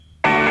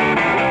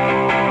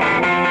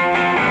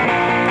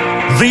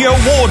The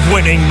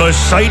award-winning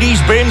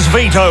Mercedes-Benz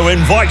Vito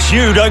invites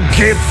you to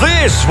Get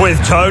This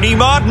with Tony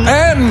Martin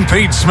and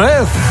Pete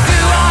Smith.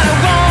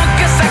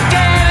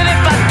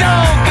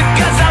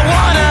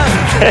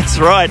 That's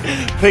right.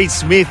 Pete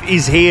Smith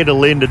is here to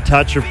lend a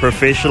touch of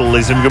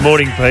professionalism. Good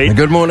morning, Pete.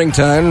 Good morning,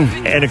 Tone.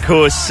 And, of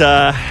course,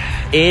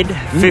 Ed,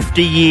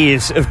 50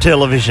 years of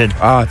television.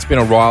 It's been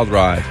a wild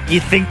ride.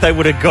 You'd think they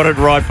would have got it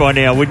right by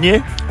now, wouldn't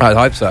you? I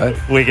hope so.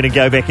 We're going to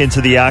go back into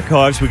the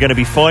archives. We're going to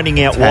be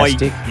finding out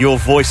Fantastic. why your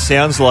voice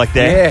sounds like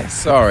that. Yeah,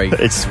 sorry.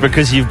 It's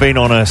because you've been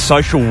on a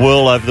social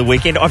whirl over the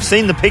weekend. I've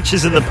seen the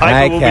pictures in the paper.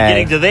 Okay. We'll be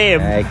getting to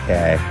them.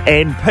 Okay.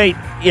 And, Pete,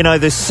 you know,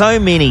 there's so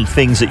many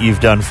things that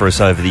you've done for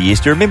us over the years.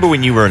 Do you remember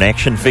when you were an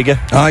action figure?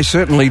 I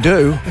certainly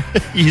do.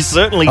 You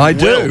certainly I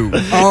will. do.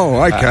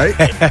 Oh, okay.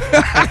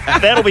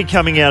 That'll be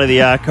coming out of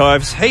the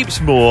archives. Heaps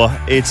more.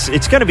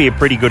 It's going to be a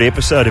pretty good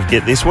episode of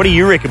Get This. What do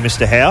you reckon,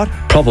 Mr. Howard?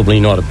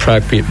 Probably not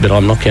appropriate, but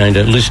I'm not going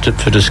to list it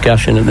for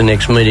discussion at the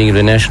next meeting of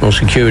the National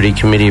Security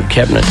Committee of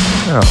Cabinet.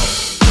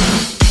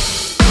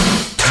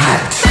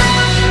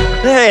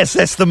 Yes,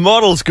 that's the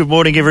models. Good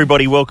morning,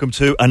 everybody. Welcome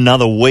to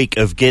another week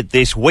of Get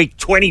This. Week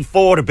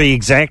 24 to be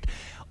exact.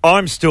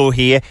 I'm still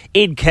here.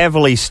 Ed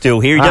Cavalier's still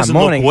here. He doesn't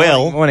look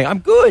well. Morning. I'm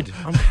good.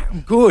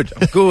 I'm good.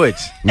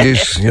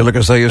 Yes, you look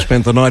as though you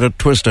spent the night at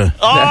Twister.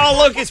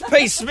 Oh, look, it's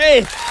Pete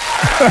Smith.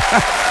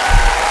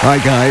 Hi,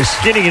 guys.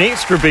 Getting an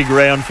extra big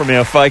round from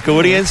our fake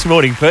audience.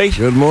 Morning, Pete.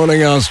 Good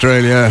morning,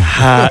 Australia.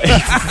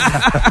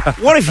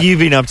 What have you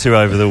been up to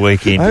over the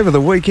weekend? Over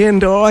the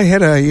weekend, I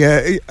had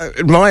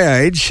at my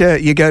age,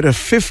 you go to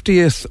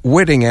 50th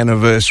wedding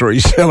anniversary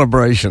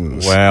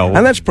celebrations. Wow.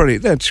 And that's pretty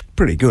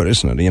good,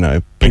 isn't it? You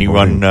know,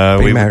 Anyone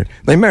married.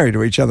 They married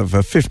to each other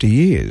for 50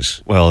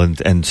 years. Well,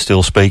 and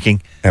still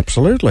speaking.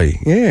 Absolutely,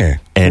 yeah.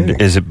 And yeah.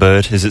 Is it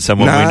Bert? Is it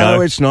someone we know?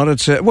 No, it's not.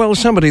 It's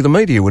somebody the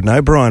media would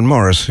know, Brian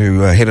Morris, who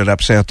headed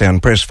up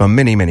Southdown Press for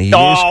many, many years.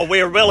 Oh,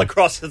 we're well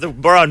across the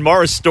Brian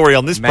Morris story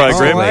on this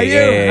program. Oh, are you?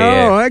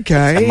 Yeah. Oh,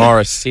 okay.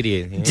 Morris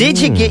City. Yeah. Did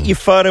you get your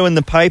photo in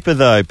the paper,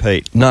 though,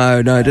 Pete?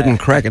 No, didn't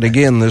crack it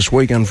again this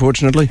week,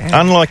 unfortunately.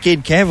 Unlike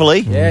Ed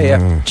Cavalier.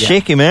 Yeah.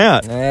 Check him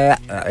out.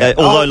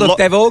 Although look,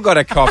 they've all got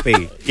a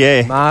copy.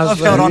 Yeah.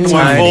 Marsden, We've all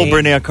Tony.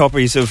 brought our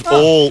copies of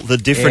all the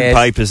different Yes.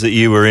 papers that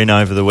you were in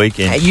over the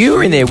weekend. You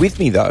were in there with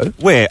me, though.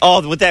 Where? Oh,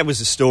 well, that was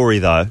a story,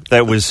 though.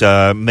 That was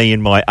me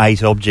and my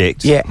 8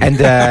 objects. Yeah, and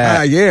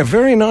yeah,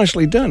 very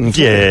nicely done.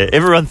 Yeah,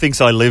 everyone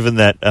thinks I live in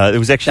that. It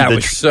was actually that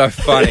was so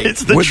funny.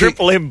 it's the With the-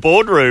 Triple M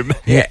boardroom.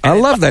 Yeah, I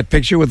love that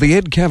picture with the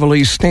Ed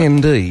Cavalier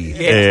standee.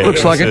 Yeah,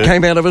 Looks it like was it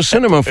came out of a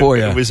cinema for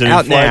you. It was an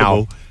Out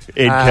now. inflatable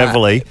Ed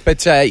Cavalier. But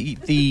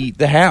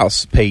the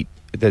house, Pete,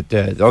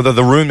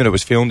 the room that it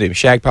was filmed in,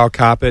 shag pile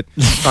carpet,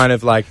 kind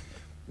of like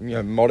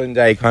modern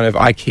day kind of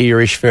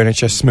IKEA-ish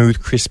furniture,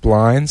 smooth, crisp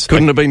lines.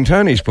 Couldn't have been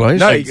Tony's place.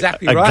 No,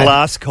 exactly A right.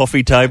 glass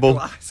coffee table.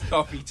 Glass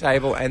coffee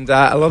table, and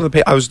a lot of the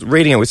people. I was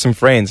reading it with some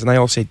friends, and they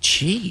all said,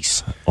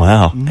 "Geez,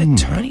 Wow. and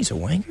Tony's a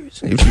wanker."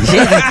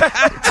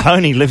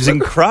 Tony lives in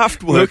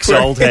Craftworks'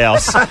 old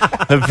house.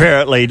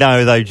 Apparently,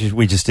 no,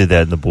 we just did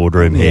that in the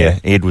boardroom here.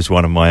 Ed was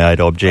one of my 8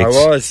 objects.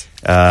 I was.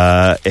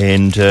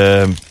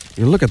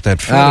 You look at that I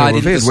photo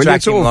of didn't Ed when distract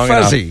it's him all long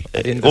fuzzy.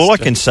 enough. All I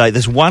can say,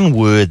 there's one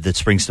word that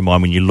springs to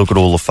mind when you look at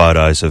all the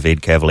photos of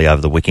Ed Cavalier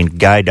over the weekend: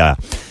 gaydar.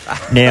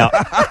 Now,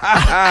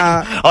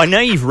 I know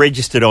you've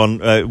registered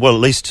on, at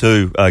least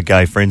 2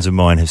 gay friends of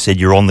mine have said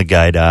you're on the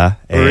gaydar.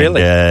 And,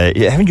 Really?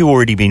 Haven't you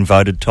already been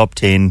voted top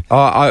 10?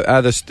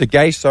 The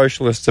Gay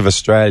Socialists of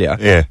Australia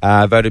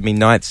voted me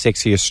 9th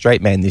sexiest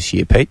straight man this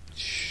year, Pete.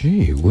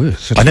 Gee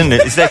whiz. I don't know,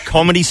 is that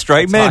comedy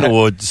straight man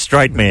or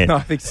straight man? No,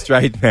 I think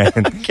straight man.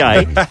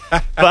 Okay.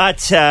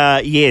 But,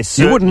 yes.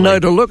 You wouldn't know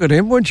to look at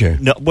him, would you?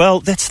 No,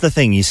 well, that's the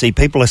thing. You see,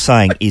 people are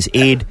saying, is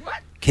Ed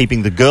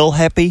keeping the girl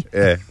happy,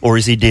 or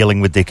is he dealing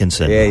with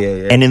Dickinson?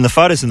 Yeah. And in the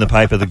photos in the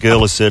paper, the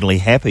girl is certainly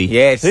happy.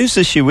 Yes. Who's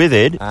this she with,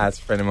 Ed? It's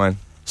a friend of mine.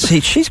 See,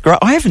 she's great.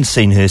 I haven't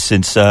seen her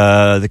since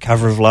the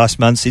cover of last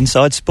month's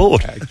Inside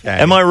Sport. Okay.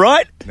 Am I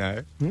right?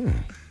 No.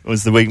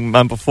 Was the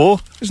month before?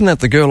 Isn't that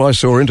the girl I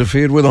saw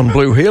interfered with on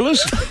Blue Heelers?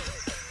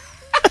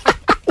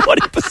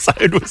 What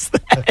episode was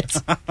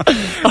that?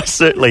 I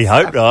certainly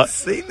hope not.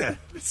 Seen that.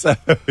 So,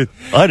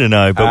 I don't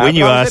know, but when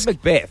you I was ask... at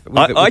Macbeth.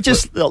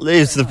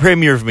 There's the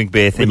Premier of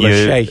Macbeth, with and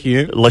Lachey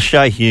Hume.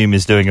 Lachey Hume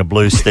is doing a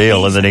blue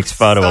steel in the next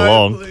photo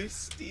along. Blue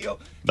steel.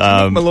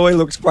 Nick Malloy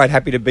looks quite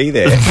happy to be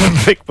there.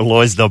 Vic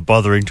Malloy's not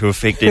bothering to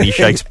affect any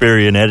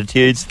Shakespearean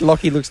attitudes.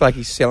 Lockie looks like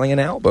he's selling an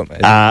album.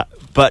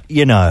 But,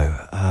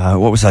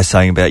 what was I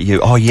saying about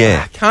you? Oh,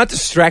 yeah. Can't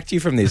distract you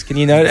from this. Can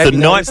you know The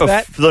night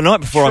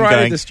before I'm Try to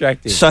going,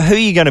 distract him. so who are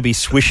you going to be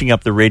swishing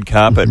up the red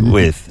carpet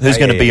with? Who's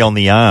going to be on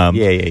the arm?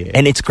 Yeah.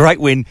 And it's great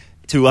when,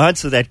 to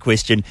answer that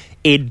question,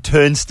 Ed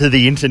turns to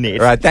the internet.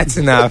 Right, that's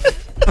enough.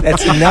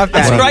 That's enough.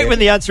 It's out great here. when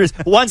the answer is,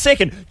 1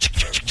 second.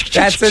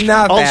 That's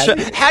enough.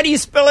 How do you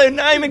spell her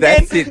name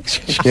again? That's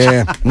it.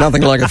 Yeah,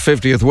 nothing like a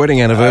 50th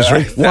wedding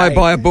anniversary. Why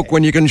buy a book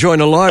when you can join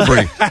a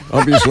library?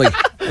 Obviously.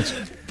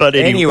 But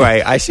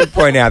anyway, I should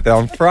point out that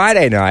on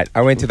Friday night,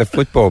 I went to the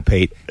football,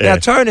 Pete. Yeah. Now,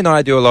 Tone and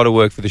I do a lot of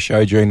work for the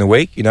show during the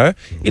week, you know.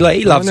 He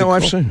loves to no,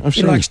 I've call. seen.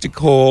 He likes to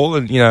call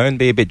and, you know, and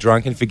be a bit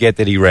drunk and forget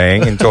that he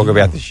rang and talk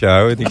about the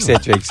show and et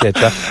cetera, et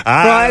cetera.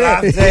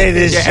 I see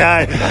this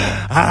show.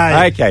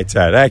 Hey. Okay,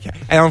 Tone, okay.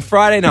 And on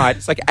Friday night,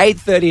 it's like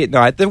 8:30 at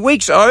night. The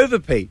week's over,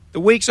 Pete.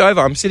 The week's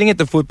over. I'm sitting at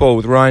the football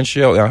with Ryan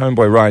Shelton, our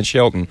homeboy Ryan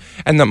Shelton,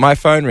 and my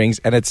phone rings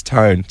and it's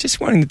Tone, just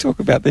wanting to talk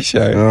about the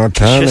show. Oh,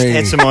 Tony. Just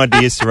had some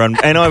ideas to run.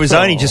 And I was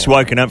only just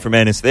woken up from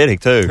anaesthetic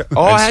too.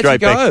 Oh, And how'd you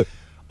go?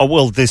 Oh,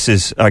 well, this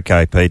is...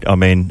 Okay, Pete, I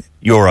mean,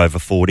 you're over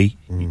 40.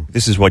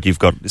 This is what you've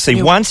got.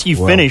 See, once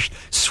you've finished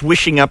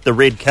swishing up the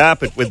red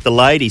carpet with the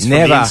ladies from the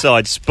Never.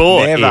 Inside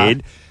Sport, Never.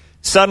 Ed,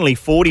 suddenly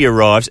 40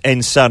 arrives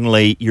and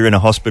suddenly you're in a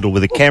hospital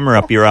with a camera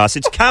up your ass.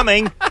 It's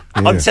coming.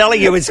 I'm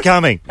telling you, it's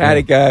coming. How'd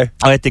it go?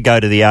 I had to go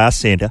to the arse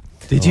centre.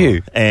 Did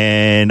you?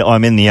 And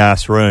I'm in the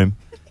arse room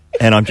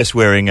and I'm just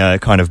wearing a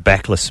kind of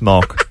backless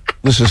smock.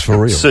 This is for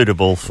real.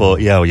 Suitable for...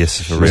 Yeah, oh,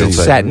 yes, for real. Was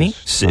it satiny?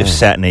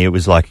 Satiny, it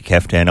was like a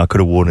caftan. I could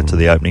have worn it to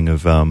the opening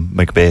of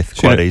Macbeth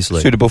quite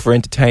easily. Suitable for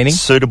entertaining?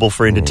 Suitable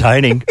for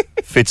entertaining.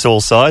 Fits all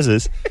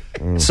sizes.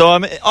 So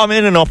I'm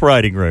in an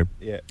operating room.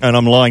 Yeah. And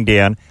I'm lying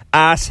down,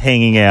 ass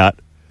hanging out,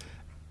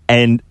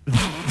 and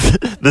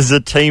there's a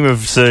team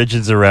of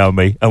surgeons around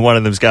me, and one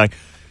of them's going,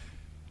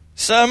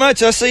 "So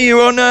much, I see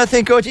you on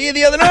Thank God You're Here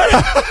the other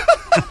night."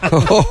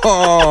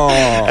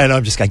 And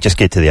I'm just going, just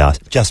get to the arse.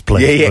 Just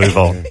please,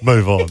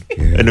 move on.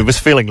 And it was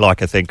feeling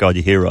like a Thank God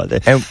You're Here right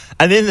there.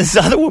 And then this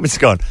other woman's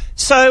gone,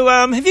 "So,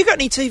 have you got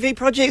any TV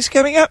projects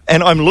coming up?"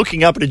 And I'm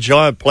looking up at a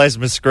giant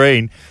plasma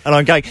screen, and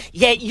I'm going,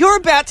 "Yeah, you're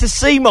about to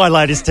see my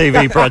latest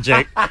TV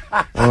project.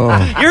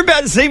 You're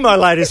about to see my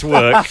latest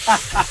work.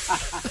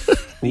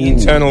 The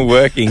internal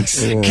workings.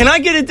 Can I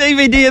get a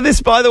DVD of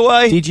this, by the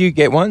way?" Did you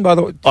get one, by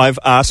the way? I've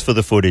asked for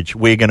the footage.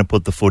 We're going to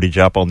put the footage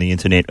up on the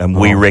internet, and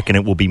we reckon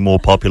it will be more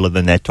popular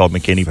than that Todd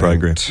McKinney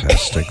program.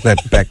 Fantastic.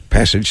 That back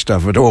passage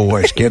stuff, it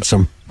always gets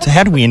them. So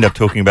how do we end up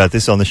talking about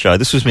this on the show?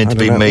 This was meant to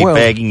be me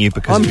bagging you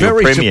because I'm of your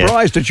very premiere.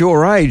 surprised at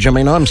your age. I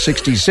mean, I'm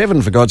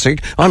 67, for God's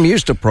sake. I'm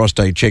used to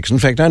prostate checks. In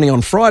fact, only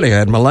on Friday I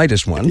had my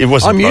latest one. It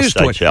wasn't I'm used to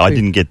prostate check. I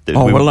didn't get the...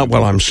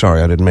 well, I'm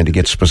sorry. I didn't mean to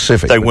get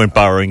specific. They weren't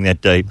burrowing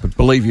that deep. But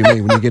believe you me,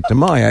 when you get to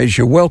my age,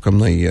 you welcome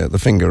the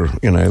finger,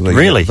 you know,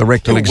 Really? the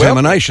rectal You're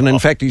examination. In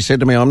fact, he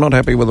said to me, "I'm not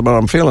happy with what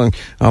I'm feeling.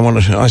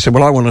 I said,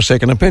 "Well, I want a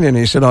second opinion."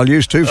 He said, "I'll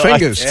use two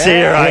fingers."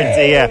 Dear, oh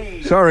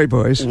dear. Sorry,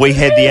 boys. We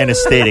had the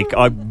anaesthetic.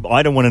 I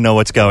don't want to know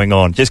what's going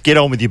on. Just get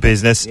on with your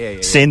business.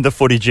 Send the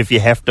footage if you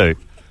have to.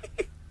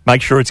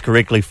 Make sure it's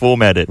correctly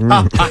formatted.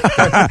 No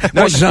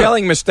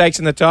spelling mistakes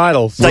in the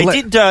titles. They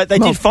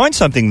did find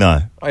something,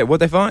 though. Wait,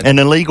 what'd they find? An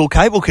illegal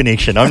cable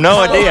connection. I've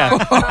no idea.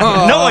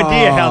 No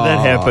idea how that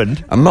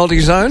happened. A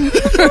multi-zone?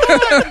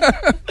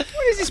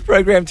 What is this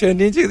program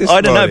turned into this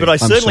I don't know, morning? but I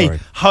certainly sorry.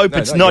 hope No,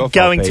 it's not your not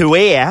going fault, to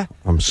air.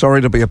 I'm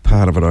sorry to be a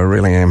part of it. I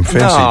really am. Fancy.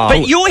 No.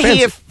 But you're Fancy.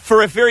 here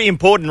for a very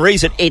important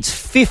reason. It's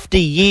 50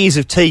 years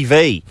of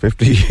TV.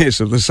 50 years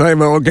of the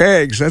same old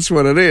gags. That's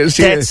what it is.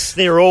 That's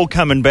they're all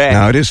coming back.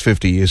 No, it is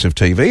 50 years of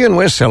TV, and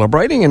we're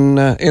celebrating in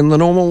the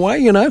normal way,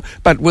 you know,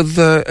 but with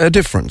a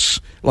difference.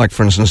 Like,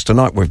 for instance,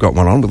 tonight we've got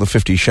one on with the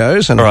 50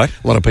 shows, and a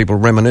lot of people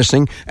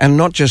reminiscing, and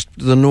not just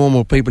the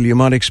normal people you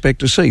might expect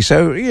to see.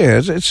 So,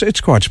 yeah,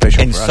 it's quite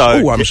special And for us.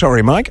 so- Oh, I'm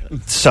sorry, Mike.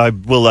 So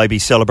will they be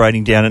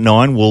celebrating down at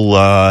 9? Will,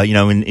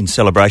 in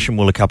celebration,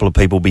 will a couple of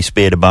people be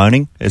spared a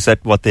boning? Is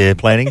that what they're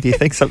planning, do you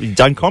think?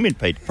 Don't comment,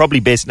 Pete.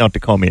 Probably best not to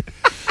comment.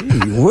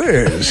 Gee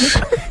whiz.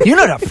 You're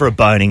not up for a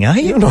boning, are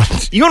you?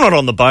 You're not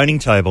on the boning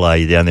table, are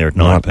you, down there at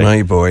 9, Not Pete?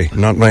 me, boy.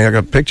 Not me. I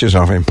got pictures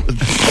of him.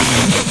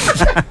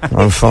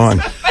 I'm fine.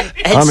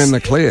 I'm in the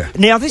clear.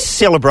 Now, this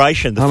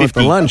celebration, the I'm 50...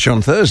 at the lunch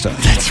on Thursday.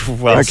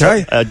 Well,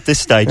 Okay. so, at this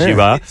stage you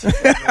are.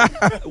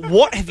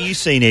 What have you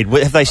seen, Ed?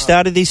 Have they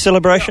started these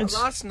celebrations?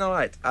 Last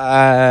night,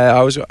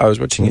 I was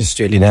watching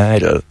Australian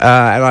Idol,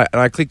 and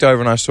I clicked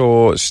over and I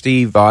saw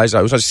Steve Weiser.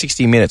 It was like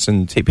 60 Minutes,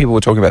 and people were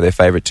talking about their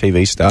favourite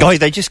TV stars. Guy,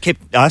 they just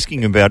kept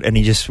asking him about, and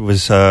he just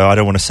was, I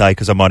don't want to say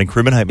because I might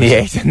incriminate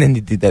myself. Yeah, and then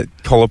he did that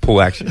collar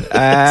pull action. It's his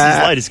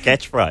latest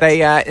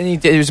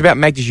catchphrase. It was about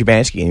Magda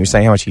Szubanski, and he was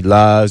saying how much he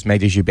loves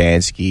Magda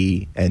Szubanski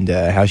and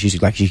how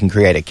she's like she can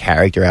create a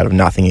character out of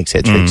nothing,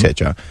 etc.,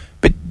 etc.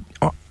 But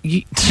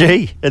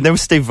Gee, and there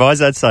was Steve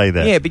Weiser saying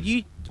that. yeah, but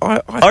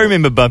I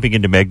remember bumping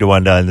into Magda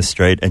one day in the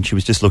street and she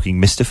was just looking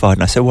mystified.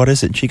 And I said, "What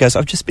is it?" And she goes,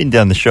 "I've just been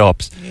down the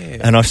shops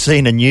and I've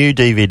seen a new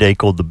DVD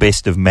called The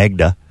Best of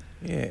Magda."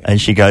 Yeah.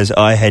 And she goes,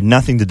 "I had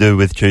nothing to do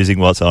with choosing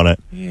what's on it.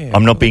 Yeah.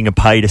 I'm not being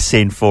paid a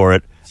cent for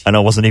it. And I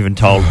wasn't even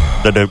told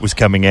that it was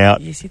coming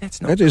out." Yeah, see,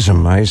 that's not. That is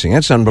amazing.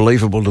 That's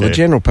unbelievable to the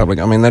general public.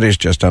 I mean, that is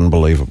just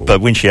unbelievable.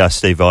 But when she asked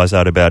Steve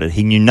Izard about it,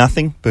 he knew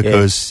nothing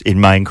because it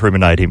may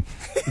incriminate him.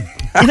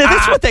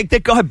 That's what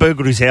that guy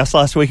burgled his house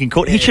last week in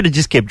court. He should have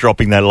just kept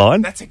dropping that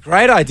line. That's a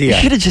great idea.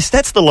 He should have just,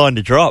 that's the line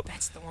to drop.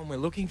 That's the one we're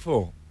looking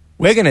for.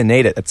 We're going to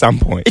need it at some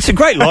point. It's a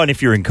great line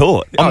if you're in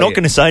court. I'm not yeah.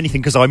 going to say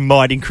anything because I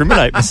might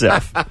incriminate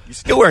myself. You're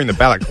still wearing the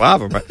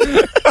balaclava, mate.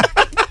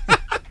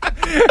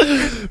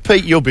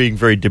 Pete, you're being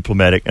very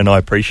diplomatic, and I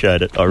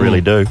appreciate it. I really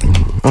do.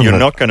 You're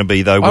not going to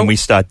be, though, when we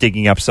start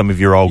digging up some of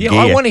your old gear.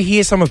 I want to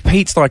hear some of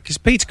Pete's, because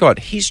Pete's got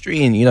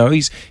history, and,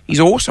 he's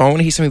awesome. I want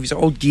to hear some of his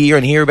old gear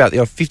and hear about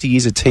the 50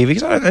 years of TV,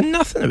 because I don't know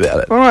nothing about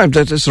it. All right,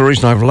 that's the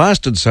reason I've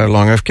lasted so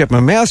long. I've kept my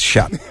mouth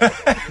shut.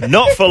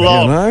 Not for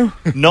long.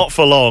 Not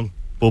for long.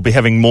 We'll be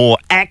having more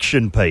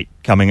action, Pete,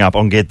 coming up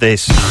on Get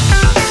This.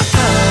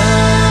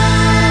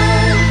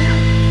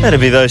 That'll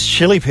be those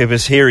chili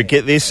peppers here at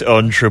Get This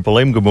on Triple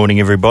M. Good morning,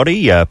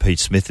 everybody. Pete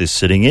Smith is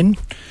sitting in.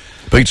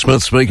 Pete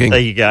Smith speaking.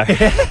 There you go.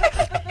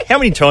 How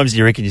many times do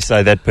you reckon you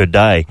say that per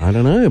day? I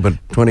don't know, but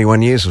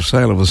 21 years of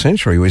Sale of the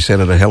Century, we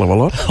said it a hell of a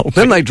lot.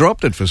 Then they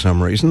dropped it for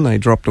some reason. They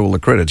dropped all the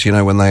credits,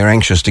 when they are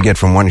anxious to get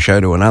from one show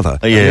to another.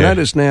 Yeah. You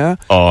notice now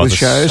with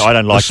shows, I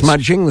don't like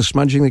the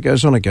smudging that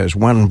goes on, it goes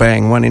one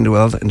bang, one into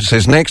another, and it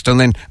says next, and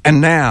then,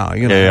 and now.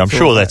 Yeah, I'm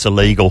sure that's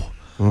illegal.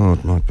 Oh,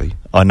 it might be.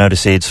 I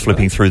notice Ed's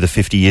flipping through the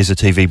 50 years of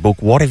TV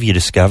book. What have you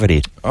discovered,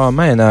 Ed? Oh,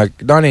 man,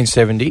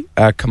 1970,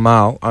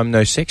 Kamal, I'm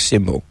no sex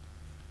symbol.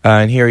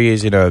 And here he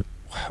is in a...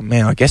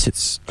 Man, I guess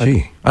it's...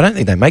 Gee. I don't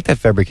think they make that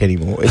fabric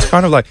anymore. It's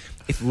kind of like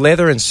if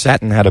leather and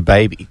satin had a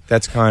baby.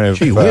 That's kind of...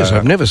 Gee whiz,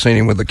 I've never seen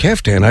him with the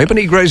caftan open.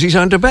 He grows his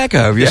own tobacco.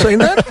 Have you seen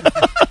that?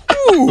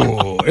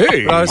 Ooh,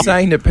 hey. But I was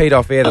saying to Pete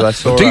off air that I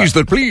saw... The teas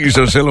that please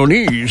are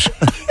Ceylonese.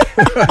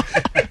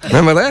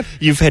 Remember that?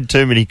 You've had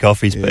too many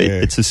coffees, Pete.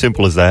 Yeah. It's as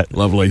simple as that.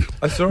 Lovely.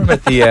 I saw him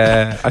at the...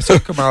 I saw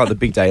Kamal at the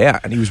big day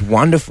out, and he was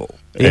wonderful.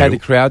 He had the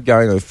crowd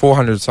going, there were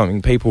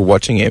 400-something people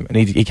watching him, and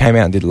he came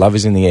out and did Love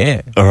Is in the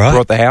Air. All right.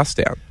 Brought the house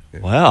down.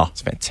 Wow.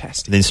 It's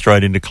fantastic. And then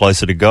straight into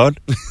Closer to God.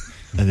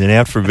 And then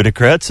out for a bit of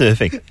crowd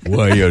surfing.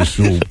 Why are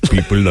so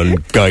people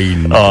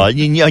unkind? Oh, I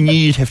knew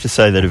you'd have to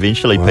say that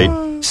eventually,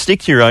 Pete.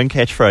 Stick to your own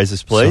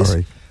catchphrases, please.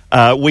 Sorry.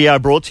 We are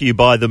brought to you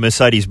by the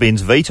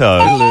Mercedes-Benz Vito.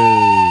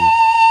 Hello.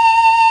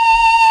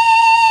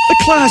 The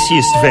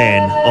classiest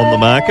van on the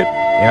market.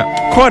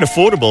 Yeah. Quite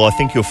affordable, I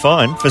think you'll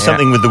find, for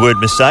something with the word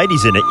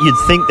Mercedes in it.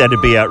 You'd think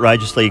that'd be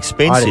outrageously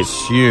expensive. I'd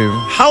assume.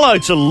 Hello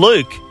to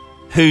Luke,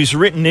 who's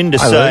written in to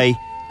say,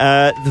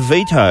 the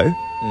Vito,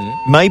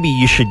 maybe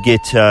you should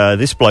get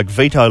this bloke,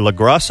 Vito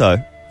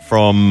LaGrasso,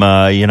 from,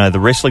 the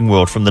wrestling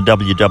world, from the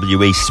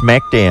WWE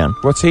SmackDown.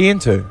 What's he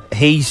into?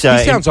 He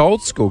sounds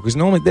old school, because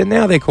normally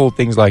now they're called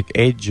things like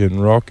Edge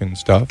and Rock and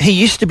stuff. He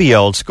used to be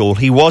old school.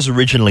 He was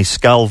originally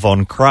Skull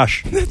Von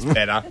Crush. That's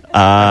better.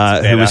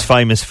 Who was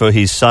famous for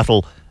his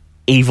subtle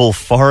evil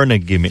foreigner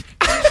gimmick.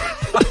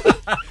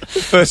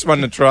 First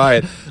one to try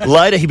it.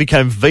 Later he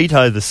became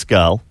Vito the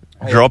Skull,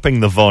 dropping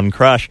the Von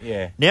Crush.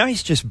 Yeah. Now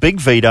he's just Big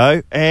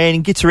Vito and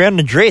he gets around in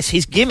a dress.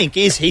 His gimmick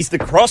is he's the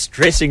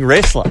cross-dressing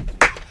wrestler.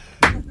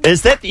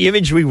 Is that the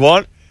image we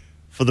want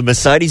for the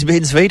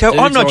Mercedes-Benz Vito?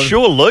 I'm not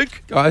sure,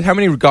 Luke. Guys, how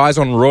many guys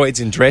on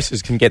roids in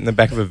dresses can get in the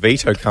back of a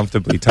Vito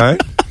comfortably, Tone?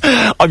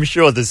 I'm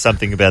sure there's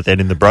something about that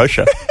in the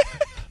brochure.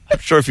 I'm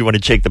sure if you want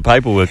to check the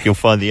paperwork, you'll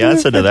find the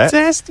answer to that.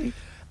 Fantastic.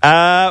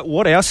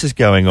 What else is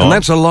going on? And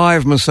that's a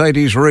live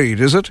Mercedes read,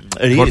 is it?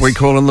 It What is. we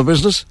call in the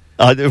business?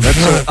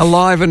 That's a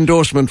live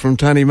endorsement from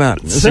Tony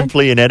Martin. Is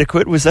Simply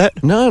inadequate, was that?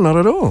 it? No, not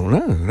at all.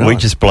 No. We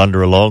just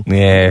blunder along.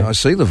 Yeah. I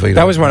see the Vito.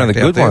 That was one of the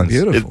out good there, ones.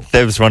 Beautiful.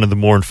 That was one of the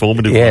more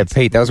informative Yeah, ones.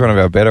 Pete, that was one of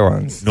our better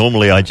ones.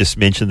 Normally I just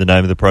mention the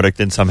name of the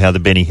product and somehow the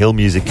Benny Hill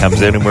music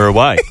comes in and we're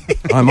away.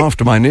 I'm off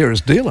to my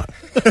nearest dealer.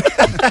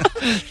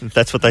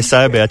 That's what they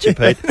say about you,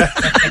 Pete.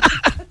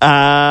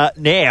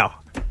 Now,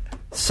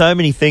 so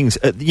many things.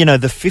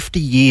 The 50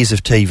 years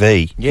of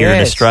TV here in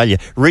Yes. Australia.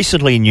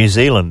 Recently in New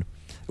Zealand,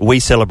 we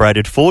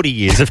celebrated 40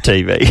 years of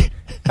TV.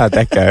 How'd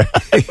that go?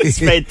 It's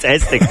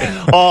fantastic.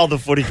 Oh, the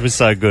footage was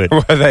so good.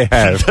 What do they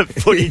have? The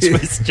footage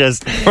was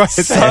just What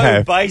did they so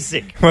have?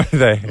 basic. What do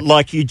they have?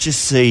 Like you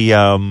just see,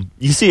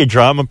 a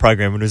drama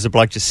program and there's a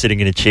bloke just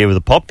sitting in a chair with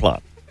a pot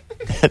plant.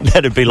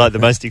 That'd be like the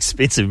most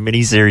expensive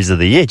miniseries of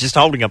the year, just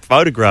holding up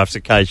photographs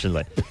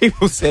occasionally.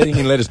 People sending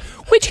in letters.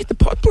 Where'd you get the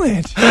pot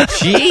plant?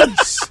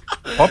 Jeez.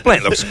 Pot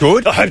plant looks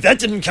good. I hope that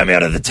didn't come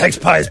out of the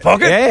taxpayer's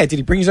pocket. Yeah, did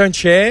he bring his own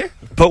chair?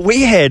 But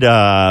we had,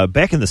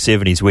 back in the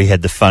 70s, we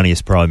had the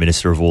funniest Prime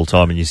Minister of all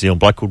time in New Zealand,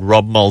 a bloke called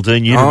Rob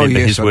Muldoon. You remember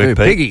yes, his I work,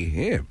 do. Pete? Piggy,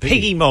 yeah.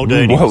 Piggy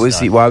Muldoon. What was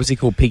he? Why was he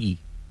called Piggy?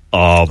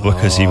 Oh,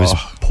 because he was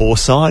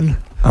porcine.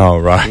 Oh,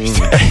 right.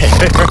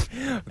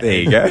 There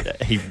you go.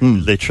 He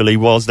literally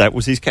was. That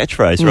was his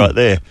catchphrase right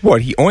there.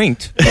 What, he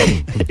oinked?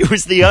 It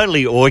was the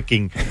only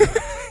oinking.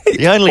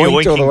 The only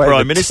Oinked all the oinking way to Prime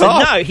the Minister.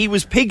 top. No, he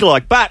was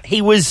pig-like, but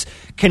he was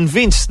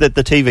convinced that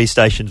the TV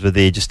stations were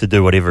there just to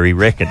do whatever he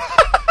reckoned.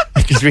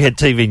 Because we had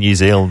TV New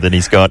Zealand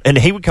and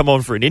he would come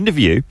on for an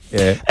interview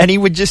and he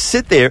would just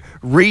sit there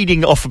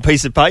reading off a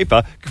piece of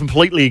paper,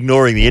 completely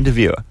ignoring the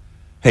interviewer.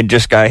 He'd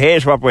just go,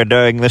 here's what we're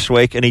doing this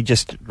week, and he'd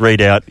just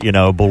read out,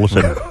 a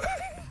bulletin.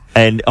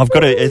 And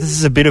this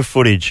is a bit of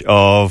footage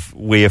of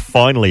where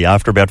finally,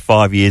 after about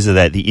 5 years of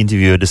that, the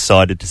interviewer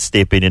decided to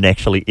step in and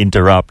actually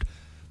interrupt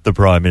the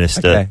Prime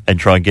Minister and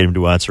try and get him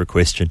to answer a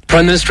question.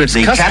 Prime Minister, it's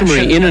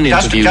customary in an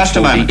interview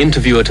for the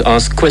interviewer to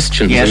ask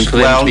questions and for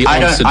them to be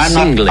answered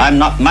singly. I'm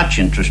not much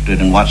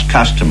interested in what's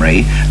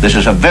customary. This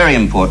is a very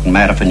important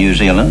matter for New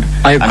Zealand.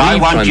 I agree,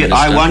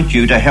 I want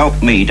you to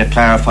help me to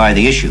clarify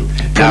the issue.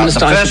 Prime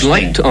Minister, I would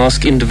like to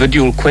ask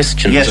individual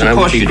questions, and I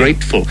would be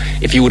grateful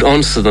if you would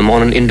answer them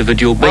on an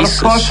individual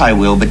basis. Well, of course I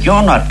will, but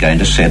you're not going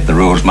to set the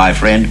rules, my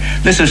friend.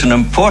 This is an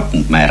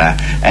important matter,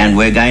 and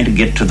we're going to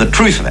get to the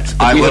truth of it.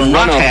 I will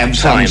not have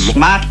some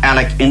smart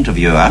aleck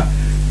interviewer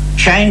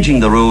changing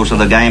the rules of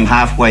the game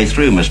halfway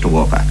through, Mr.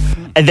 Walker.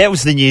 And that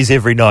was the news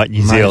every night in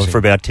New Zealand for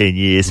about 10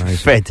 years.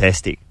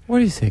 Fantastic.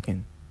 Wait a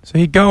second. So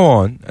he'd go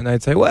on, and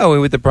they'd say, well, we're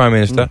with the Prime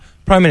Minister.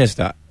 Prime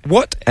Minister,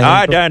 what? And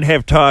I don't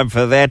have time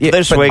for that.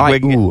 This week,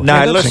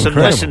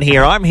 listen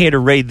here. I'm here to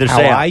read this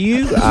out. How are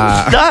you?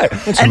 No.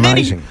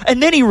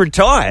 And then he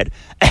retired,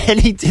 and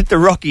he did the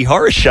Rocky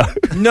Horror Show.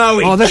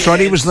 No, that's right.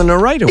 He was the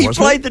narrator, wasn't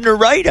he? He played the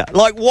narrator.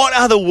 Like, what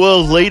other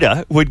world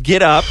leader would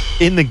get up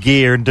in the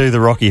gear and do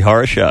the Rocky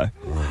Horror Show?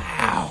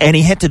 Wow. And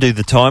he had to do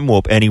the time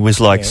warp, and he was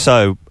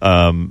so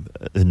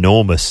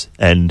enormous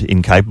and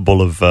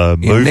incapable of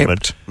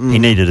movement. He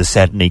needed a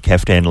satiny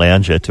caftan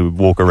lounger to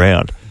walk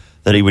around.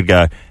 That he would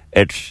go,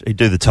 he'd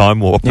do the time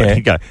warp, and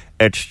he'd go,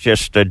 it's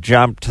just a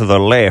jump to the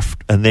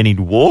left, and then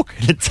he'd walk,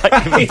 and it'd take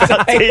him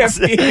about 10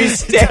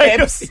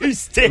 steps.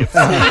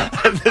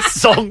 And the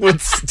song would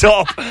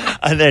stop,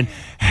 and then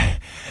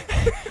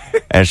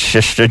it's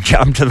just a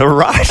jump to the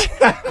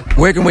right.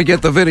 Where can we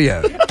get the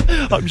video?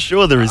 I'm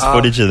sure there is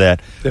footage of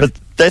that. But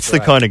that's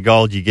the kind of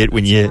gold you get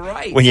when you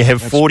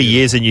have 40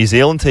 years of New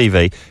Zealand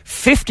TV,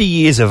 50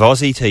 years of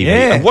Aussie TV.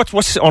 Yeah. And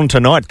what's on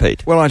tonight,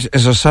 Pete? Well,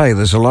 as I say,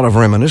 there's a lot of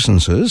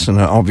reminiscences, and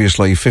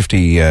obviously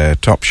 50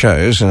 top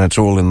shows, and it's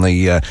all in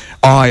the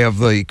eye of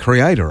the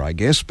creator, I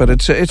guess. But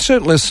it's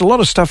certainly there's a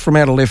lot of stuff from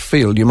out of left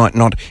field you might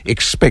not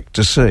expect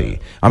to see.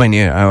 I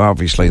mean,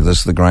 obviously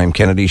there's the Graham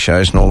Kennedy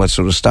shows and all that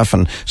sort of stuff,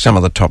 and some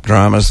of the top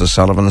dramas, the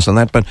Sullivans and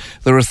that. But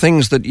there are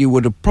things that you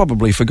would have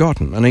probably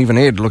forgotten, and even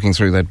Ed looking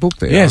through that book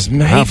there. Yes,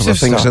 half of the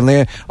things in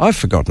there I've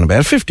forgotten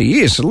about. 50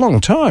 years, a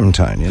long time,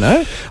 Tone, you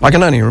know. I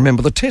can only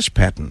remember the test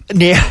pattern.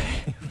 Yeah.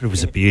 It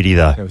was a beauty,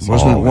 though.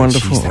 Wasn't it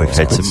wonderful?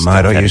 Geez,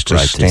 mate, I used to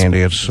stand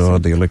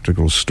outside the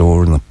electrical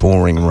store in the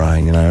pouring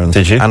rain, you know, and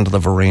Did you? under the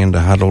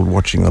veranda, huddled,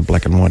 watching the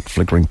black and white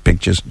flickering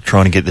pictures.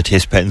 Trying to get the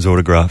test patterns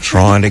autographed.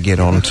 Trying to get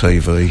on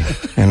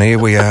TV. And here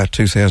we are,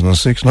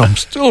 2006, and I'm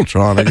still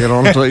trying to get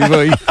on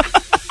TV.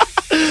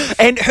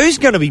 And who's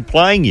going to be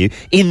playing you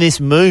in this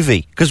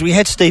movie? Because we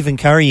had Stephen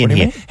Curry in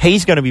here.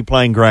 He's going to be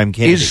playing Graham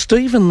Kennedy. Is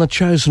Stephen the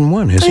chosen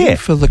one, is he,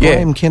 for the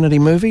Graham Kennedy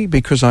movie?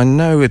 Because I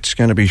know it's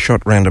going to be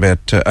shot round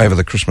about over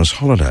the Christmas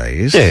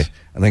holidays. Yeah.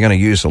 And they're going to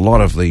use a lot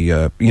of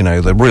the,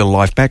 the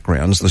real-life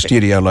backgrounds, the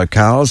studio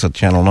locales at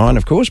Channel 9,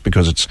 of course,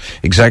 because it's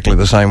exactly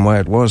the same way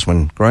it was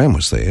when Graham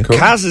was there. Cool.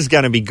 Cuz is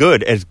going to be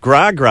good as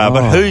Gra,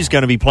 but who's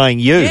going to be playing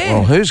you? Yeah.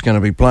 Well, who's going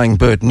to be playing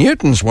Bert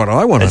Newton's what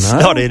I want to know.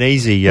 It's not an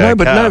easy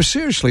No,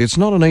 seriously, it's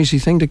not an easy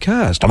thing to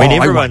cast. I mean,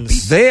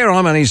 everyone's there.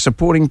 I'm only a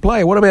supporting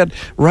player. What about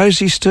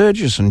Rosie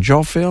Sturgis and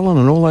Joff Allen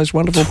and all those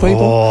wonderful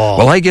people?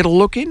 Will they get a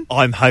look in?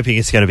 I'm hoping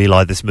it's going to be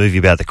like this movie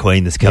about the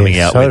Queen that's coming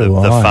out where the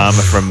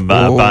farmer from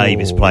Babe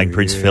is playing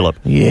Prince Philip.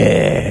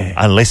 Yeah.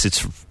 Unless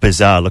it's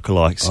bizarre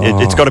lookalikes.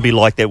 It's got to be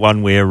like that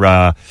one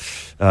where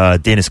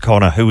Dennis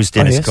Conner, who was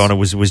Dennis Conner,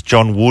 was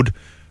John Wood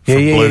from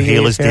Blue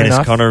Heelers,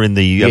 Dennis Conner in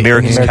the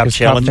America's Cup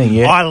Challenge.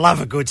 I love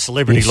a good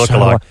celebrity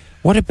lookalike.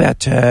 What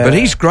about... but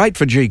he's great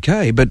for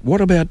GK, but what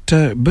about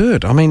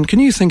Bert? I mean, can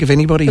you think of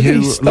anybody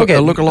who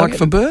look alike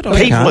for Bert?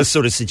 People are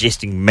sort of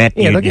suggesting Matt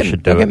Newton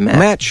should do it.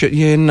 Matt should,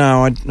 I don't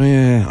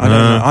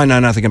know. I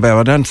know nothing about it.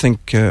 I don't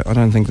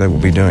think they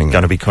will be doing that.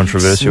 Going to be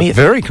controversial. Smith.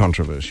 Very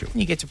controversial.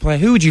 You get to play...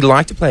 Who would you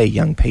like to play a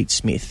young Pete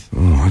Smith?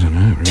 Oh, I don't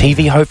know. Really.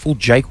 TV hopeful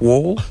Jake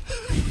Wall?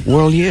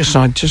 Well, yes,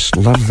 I just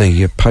love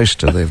the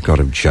poster they've got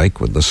of Jake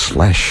with the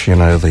slash,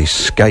 the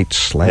skate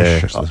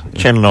slash. Yeah.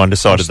 Channel 9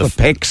 decided the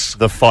pecs.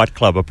 The Fight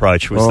Club approach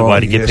was the way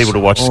to get people to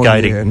watch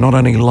skating. Yeah. Not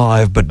only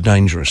live, but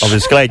dangerous. I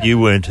was glad you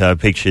weren't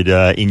pictured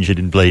injured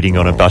and bleeding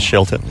on a bus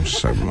shelter.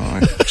 So am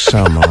I. So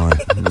am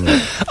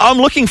I. I'm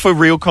looking for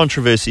real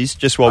controversies,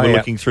 just while we're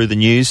looking through the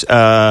news.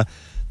 The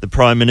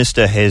Prime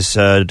Minister has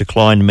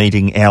declined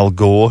meeting Al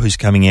Gore, who's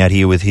coming out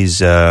here with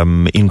his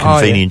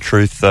Inconvenient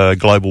Truth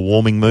global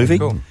warming movie.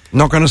 Cool.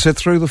 Not going to sit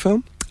through the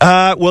film?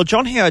 Well,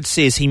 John Howard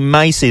says he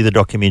may see the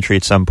documentary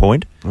at some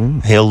point.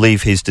 He'll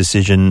leave his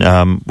decision,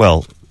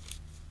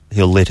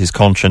 he'll let his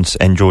conscience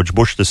and George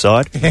Bush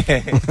decide.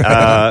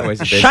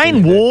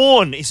 Shane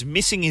Warne is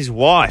missing his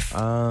wife.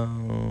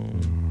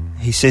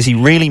 He says he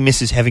really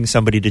misses having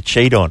somebody to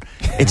cheat on.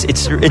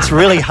 It's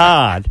really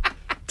hard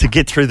to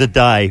get through the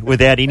day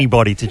without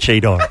anybody to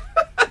cheat on.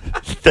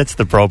 That's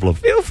the problem.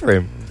 Feel for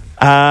him.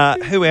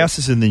 Who else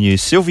is in the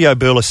news? Silvio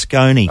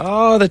Berlusconi.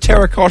 Oh, the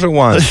terracotta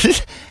one.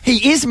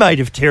 He is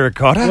made of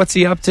terracotta. What's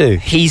he up to?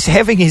 He's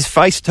having his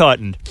face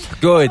tightened.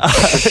 Good.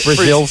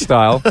 Brazil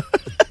style.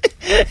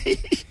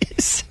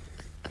 Yes.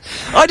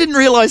 I didn't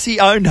realise he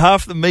owned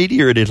half the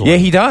media in Italy. Yeah,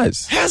 he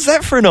does. How's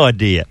that for an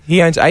idea?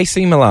 He owns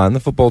AC Milan, the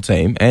football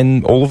team,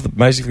 and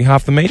basically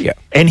half the media.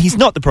 And he's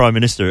not the Prime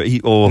Minister,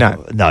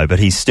 no, but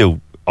he's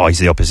still... Oh, he's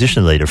the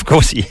opposition leader. Of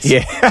course he is.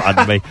 Yeah.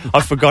 Pardon me.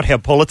 I forgot how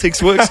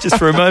politics works just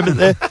for a moment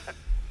there.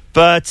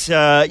 But,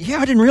 I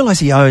didn't realise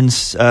he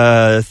owns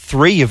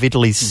 3 of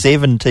Italy's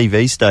 7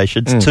 TV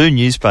stations, 2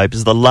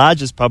 newspapers, the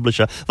largest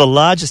publisher, the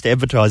largest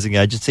advertising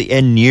agency,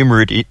 and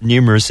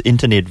numerous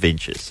internet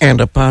ventures.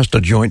 And a pasta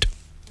joint.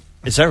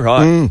 Is that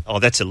right? Oh,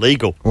 that's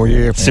illegal. Oh,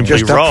 yeah. Simply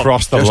just wrong.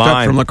 Across the just line.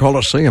 up from the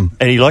Colosseum.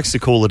 And he likes to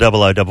call the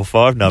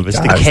 0055 numbers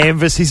to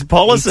canvass his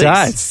policies. He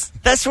does.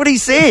 That's what he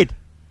said.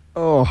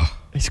 Oh.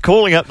 He's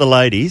calling up the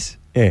ladies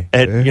at,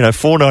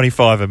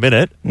 $4.95 a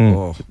minute.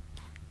 Oh.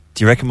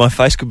 Do you reckon my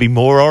face could be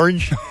more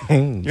orange? Do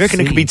you reckon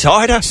it could be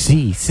tighter?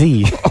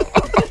 See.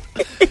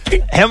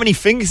 How many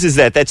fingers is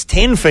that? That's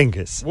 10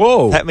 fingers.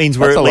 Whoa. That means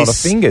we're That's at a lot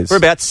least of fingers. We're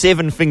about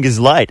 7 fingers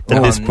late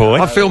at this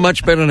point. I feel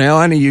much better now.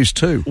 I only used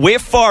 2. We're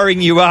firing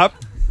you up.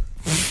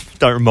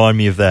 Don't remind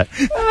me of that.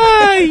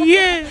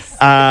 Yes.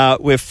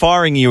 We're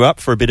firing you up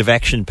for a bit of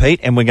action,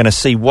 Pete, and we're going to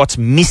see what's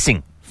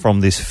missing from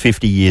this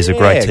 50 years of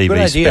great good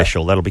TV idea.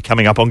 special. That'll be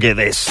coming up on Get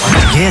This.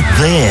 Get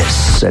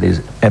This. That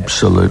is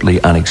absolutely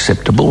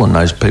unacceptable, and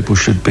those people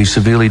should be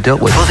severely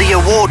dealt with. For the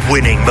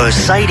award-winning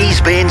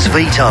Mercedes-Benz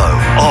Vito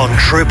on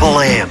Triple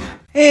M.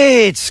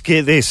 It's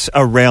Get This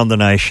around the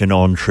nation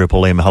on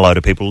Triple M. Hello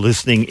to people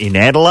listening in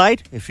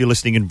Adelaide, if you're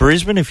listening in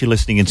Brisbane, if you're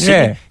listening in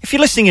Sydney. Yeah. If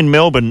you're listening in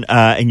Melbourne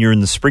and you're in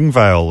the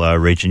Springvale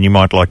region, you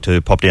might like to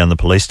pop down the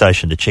police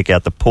station to check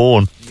out the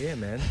porn. Yeah,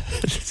 man.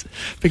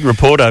 Big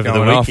report over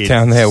Going the off weekend.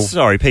 down there.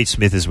 Sorry, Pete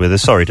Smith is with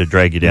us. Sorry to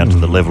drag you down to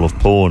the level of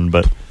porn,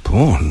 but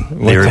Porn.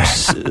 they're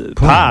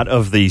part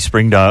of the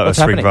Springvale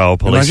happening? Police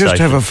Can I just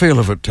Station. have a feel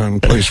of it, Tone,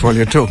 please, while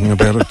you're talking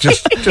about it?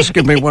 Just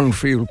give me one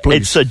feel,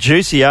 please. It's a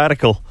juicy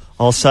article,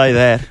 I'll say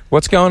that.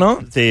 What's going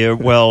on?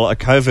 A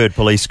covert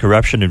police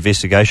corruption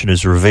investigation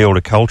has revealed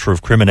a culture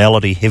of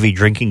criminality, heavy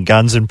drinking,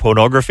 guns and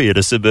pornography at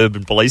a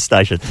suburban police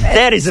station.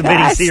 That is a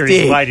very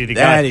serious way to go.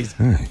 That is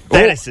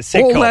That is a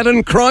sitcom. All that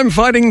and crime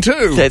fighting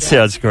too. That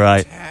sounds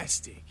great.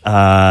 fantastic.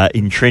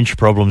 Entrenched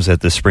problems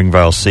at the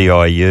Springvale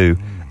CIU.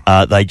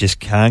 They just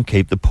can't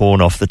keep the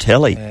porn off the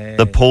telly.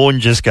 The porn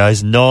just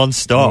goes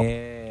non-stop.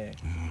 Yeah.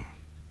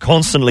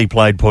 Constantly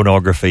played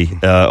pornography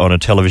on a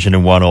television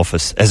in one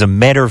office as a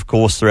matter of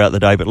course throughout the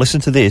day. But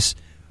listen to this.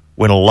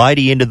 When a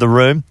lady entered the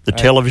room, the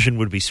television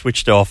would be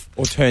switched off.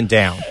 Or turned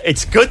down.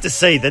 It's good to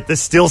see that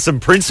there's still some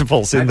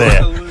principles in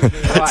there.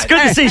 It's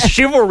good to see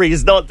chivalry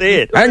is not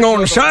there. Hang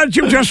on, Sarge,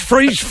 you just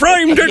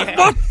freeze-framed it.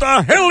 What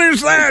the hell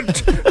is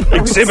that?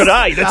 Exhibit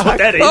A, that's what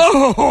that is.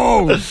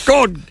 Oh,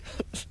 God.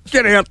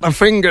 Get out the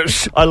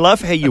fingers. I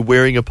love how you're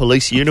wearing a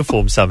police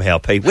uniform somehow,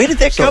 Pete. Where did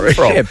that come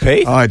from? Yeah,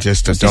 Pete. I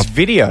just What's this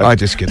video? I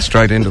just get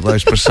straight into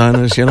those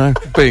personas, you know.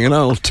 Being an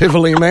old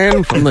Tivoli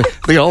man from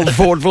the old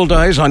vaudeville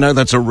days. I know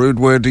that's a rude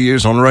word to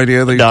use on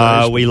radio these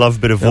No, days. we love a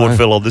bit of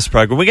vaudeville on this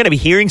program. We're going to be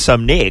hearing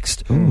some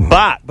next.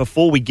 But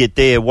before we get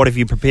there, what have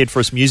you prepared for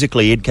us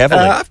musically, Ed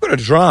Cavalier? I've got a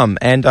drum,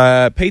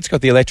 and Pete's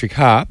got the electric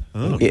harp.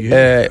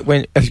 We're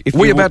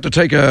about to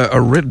take a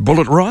Red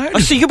Bullet ride? Oh,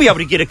 so you'll be able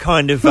to get a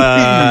kind of,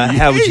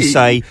 how would you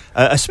say,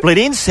 a split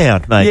end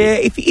sound, maybe? Yeah,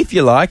 if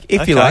you like.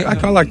 If you like. I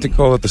kind of like to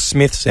call it the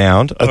Smith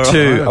sound. A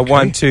two, a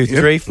 1, 2,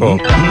 3, 4.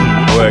 Work.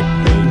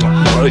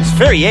 Well, it's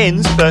very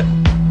ends, but...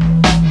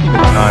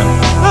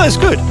 No, it's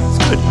good.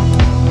 It's good.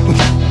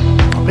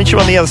 I'll meet you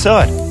on the other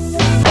side.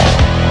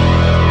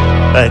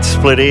 That's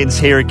Split Ends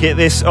here at Get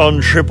This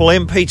on Triple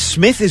M. Pete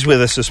Smith is with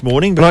us this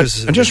morning.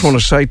 Because I just want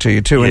to say to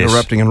you, too, Yes.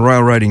 interrupting and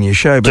railroading your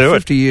show, but Do it.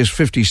 50 years,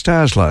 50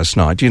 stars last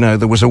night. You know,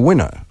 there was a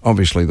winner.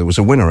 Obviously, there was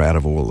a winner out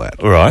of all that.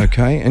 Right.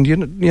 Okay, and you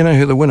know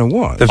who the winner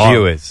was? The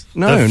viewers.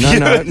 No,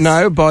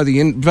 voted by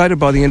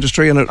the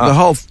industry, and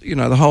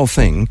the whole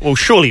thing Well,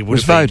 surely it would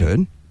was have been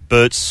voted.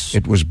 Bert's...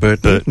 It was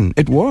Bert Newton.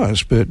 It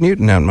was Bert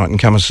Newton. Now, it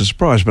mightn't come as a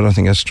surprise, but I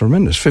think that's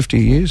tremendous. 50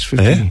 years,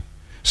 50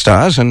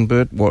 stars, and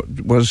Bert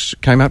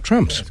came up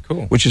trumps. That's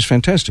cool. Which is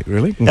fantastic,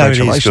 really. No, it is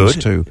Congratulations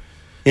good. to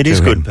It is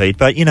to good, him. Pete.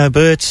 But, you know,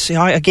 Bert's...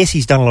 I guess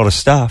he's done a lot of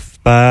stuff,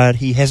 but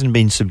he hasn't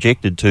been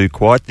subjected to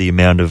quite the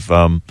amount of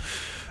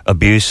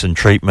abuse and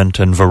treatment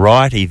and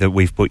variety that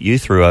we've put you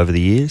through over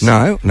the years.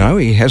 No,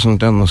 he hasn't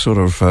done the sort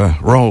of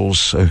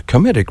roles,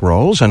 comedic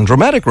roles and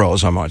dramatic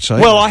roles, I might say.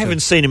 Well, I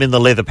haven't seen him in the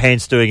leather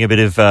pants doing a bit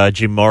of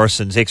Jim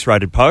Morrison's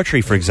X-rated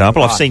poetry, for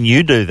example. I've seen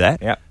you do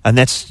that, Yep. and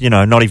that's,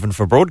 not even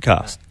for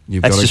broadcast.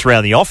 That's just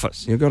around the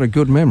office. You've got a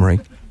good memory.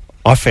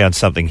 I found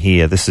something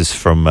here. This is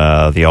from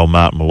the old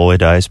Martin Malloy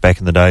days, back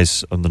in the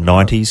days of the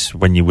 90s,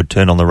 when you would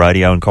turn on the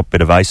radio and cop a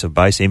bit of Ace of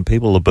Base, M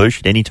People, LaBouche,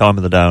 at any time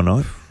of the day or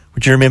night.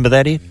 Would you remember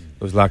that, Ed?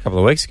 It was like a couple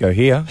of weeks ago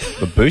here.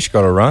 The Bush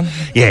got a run.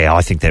 Yeah,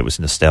 I think that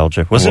was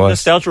nostalgia. Was it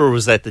nostalgia or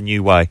was that the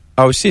new way?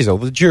 Oh, Sizzle,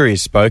 the jury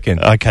has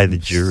spoken. Okay, the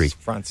jury.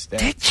 Front step.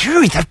 That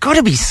jury, they've got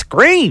to be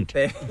screened.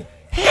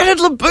 How did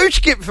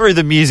LaBouche get through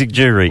the music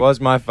jury? It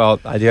was my fault.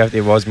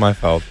 It was my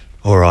fault.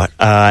 All right.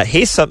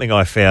 Here's something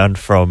I found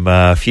from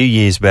a few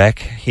years back.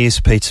 Here's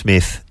Pete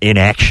Smith in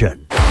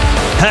action.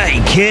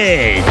 Hey,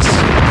 kids.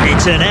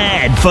 It's an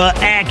ad for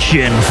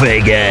action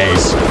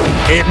figures.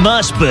 It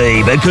must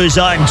be because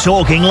I'm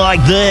talking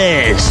like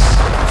this.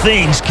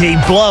 Things keep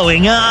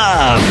blowing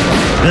up,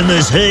 and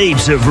there's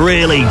heaps of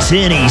really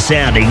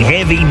tinny-sounding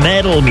heavy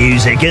metal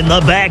music in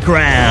the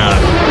background.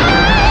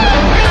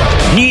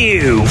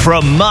 New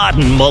from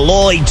Martin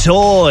Malloy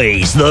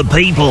Toys, the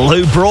people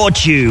who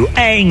brought you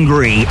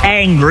Angry,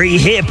 Angry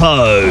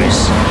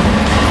Hippos.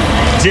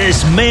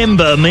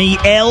 Dismember Me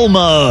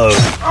Elmo.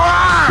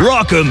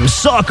 Rock'em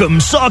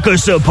Sock'em Soccer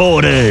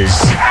Supporters.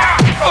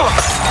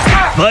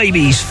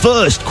 Baby's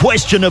first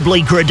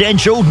questionably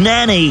credentialed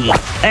nanny.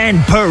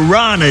 And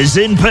Piranhas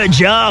in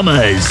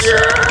Pajamas.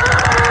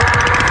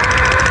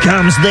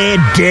 Comes their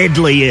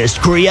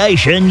deadliest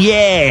creation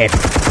yet.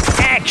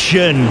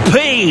 Action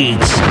Pete.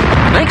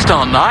 Next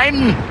on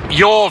 9,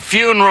 Your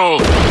Funeral.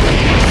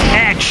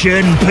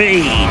 Action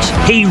Pete.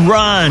 He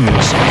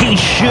runs, he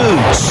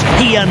shoots,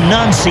 he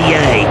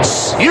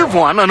enunciates. You've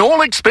won an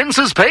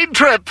all-expenses-paid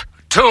trip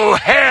to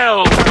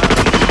hell.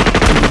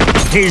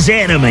 His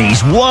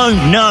enemies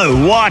won't know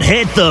what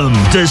hit them,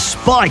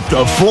 despite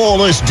the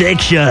flawless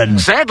diction.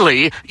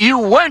 Sadly, you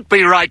won't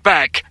be right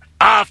back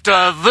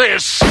after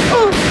this.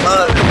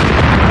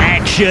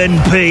 Action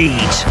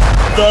Pete,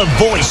 the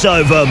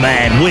voiceover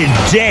man with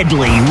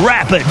deadly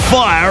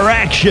rapid-fire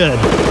action.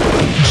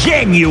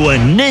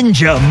 Genuine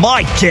ninja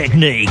mic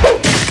technique.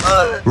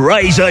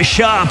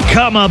 Razor-sharp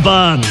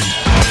cummerbund.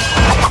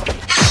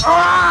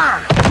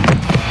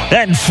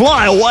 And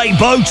fly-away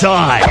bow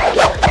tie.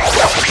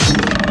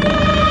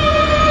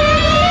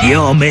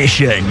 Your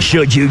mission,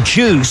 should you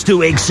choose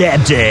to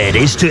accept it,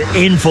 is to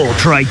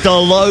infiltrate the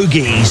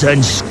Logies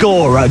and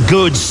score a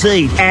good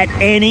seat at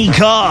any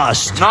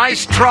cost.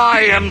 Nice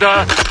try,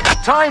 Emder.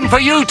 Time for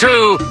you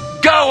to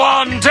go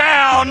on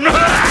down.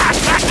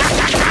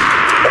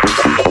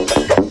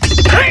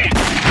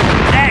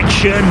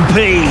 Action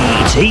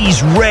Pete,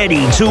 he's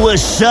ready to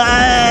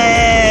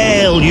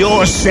assail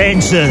your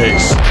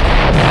senses.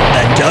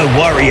 And don't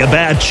worry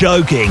about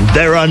choking.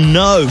 There are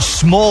no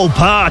small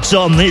parts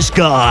on this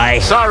guy.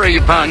 Sorry,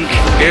 punk.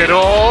 It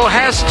all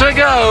has to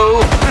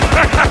go.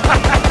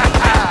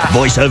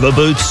 Voiceover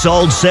booth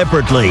sold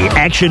separately.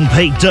 Action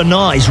Pete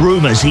denies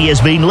rumours he has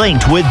been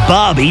linked with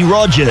Barbie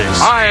Rogers.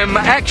 I'm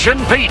Action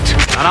Pete,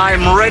 and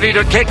I'm ready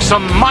to kick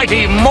some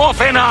mighty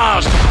morphin'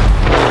 ass.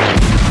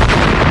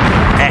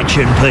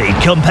 Action Pete,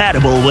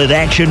 compatible with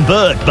Action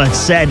Bert, but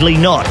sadly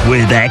not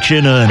with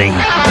Action Ernie.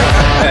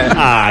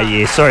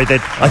 Yeah, sorry.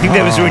 I think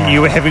that was when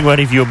you were having one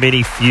of your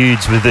many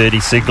feuds with Ernie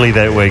Sigley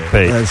that week,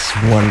 Pete. That's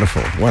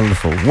wonderful,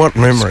 wonderful. What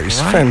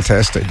memories.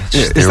 Fantastic.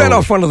 Yeah. Is that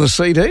off one of the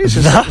CDs?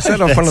 Is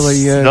that off one of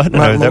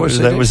the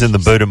that was in the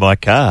boot of my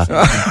car.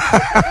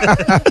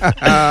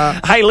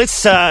 Hey, let's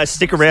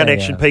stick around,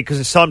 Action Pete, because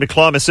it's time to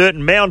climb a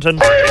certain mountain.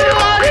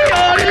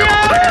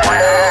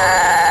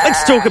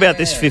 Let's talk about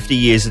this 50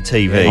 years of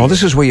TV. Oh,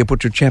 this is where you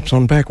put your chaps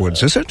on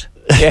backwards, is it?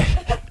 Yeah.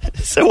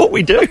 Is that what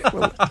we do?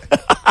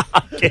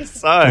 I guess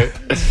so.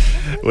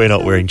 We're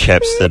not wearing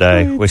chaps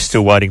today. We're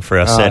still waiting for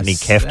our Saturday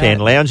Caftan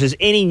lounges.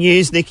 Any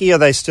news, Nikki? Are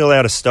they still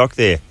out of stock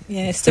there?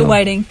 Yeah, still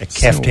waiting. At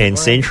Caftan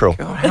Central.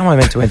 God, how am I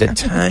meant to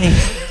entertain?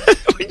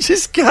 We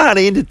just can't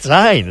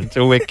entertain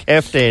until we're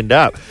caftanned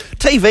up.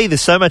 TV,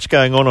 there's so much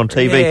going on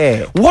TV.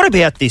 Yeah. What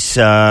about this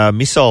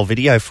missile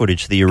video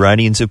footage the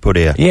Iranians have put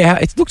out? Yeah,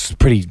 it looks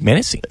pretty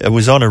menacing. It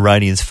was on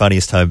Iranians'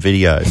 Funniest Home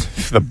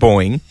Videos. The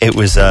boing. It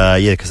was,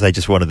 because they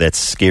just wanted that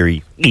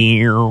scary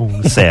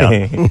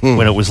sound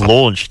when it was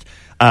launched.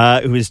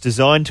 It was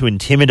designed to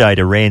intimidate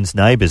Iran's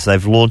neighbours.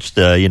 They've launched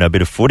a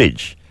bit of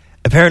footage.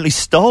 Apparently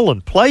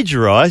stolen,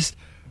 plagiarised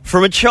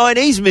from a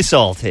Chinese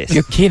missile test.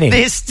 You're kidding.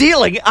 They're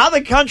stealing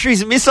other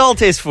countries' missile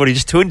test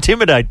footage to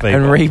intimidate people.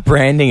 And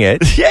rebranding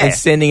it and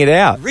sending it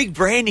out.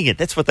 Rebranding it.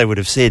 That's what they would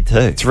have said too.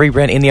 It's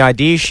rebranded in the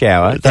idea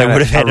shower. They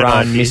would have had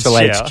Iran Missile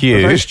HQ.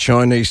 Those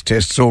Chinese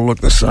tests all look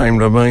the same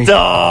to me.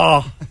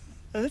 Oh,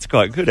 that's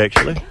quite good,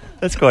 actually.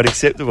 That's quite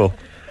acceptable.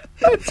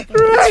 That's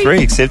great. It's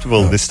very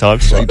acceptable this time.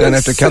 So you don't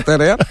have to cut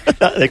that out?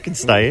 No, they can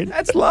stay in.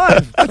 That's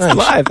live. That's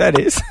live, that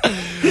is.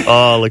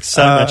 Oh, look,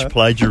 so much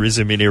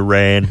plagiarism in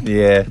Iran.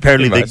 Yeah.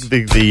 Apparently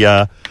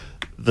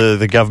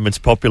the government's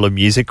popular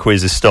music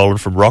quiz is stolen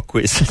from Rock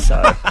Quiz. So,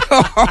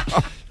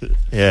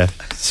 yeah,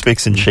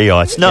 Spix and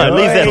Shiites. No,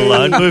 leave that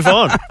alone. Move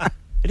on.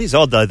 It is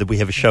odd, though, that we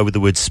have a show with the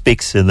word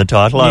Spix in the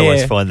title. I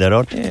always find that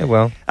odd. Yeah,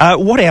 well.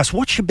 What else?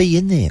 What should be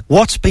in there?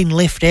 What's been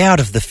left out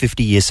of the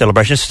 50-year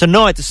celebration? It's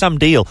tonight. There's some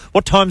deal.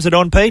 What time's it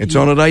on, Pete? It's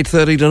on at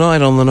 8:30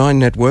 tonight on the 9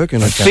 Network,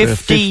 and it's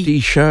 50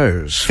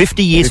 shows.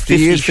 50 years,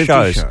 50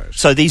 shows.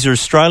 So these are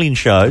Australian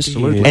shows,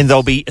 Absolutely. And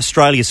they'll be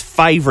Australia's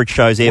favourite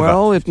shows ever.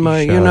 Well, it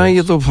may,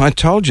 I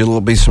told you there'll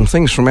be some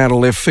things from out of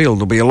left field.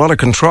 There'll be a lot of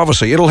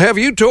controversy. It'll have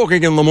you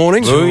talking in the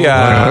mornings. Booyah.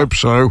 I hope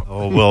so.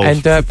 Oh, well.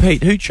 And,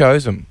 Pete, who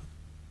chose them?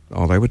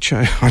 Oh, they were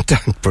chosen.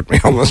 Don't put me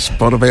on the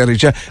spot about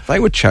each other.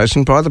 They were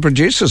chosen by the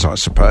producers, I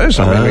suppose.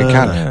 I mean, we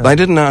can't. They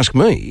didn't ask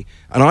me,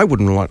 and I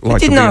wouldn't like to be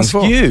involved. They didn't ask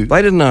you.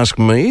 They didn't ask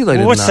me. They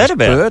didn't What's ask that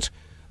about? Bert.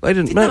 They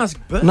didn't ask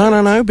Bert.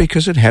 No,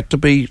 because it had to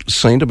be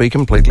seen to be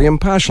completely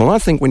impartial. I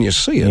think when you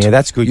see it, Yeah,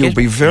 that's good. you'll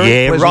be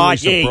very pleasantly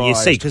surprised. Yeah, you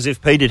see, because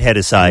if Pete had had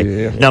to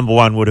say, number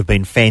one would have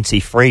been Fancy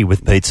Free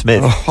with Pete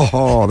Smith.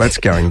 Oh, that's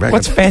going back.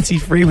 What's Fancy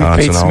Free with It's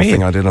Pete an old Smith?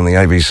 thing I did on the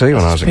ABC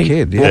when I was a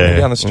kid. Walking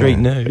down the street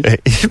nude.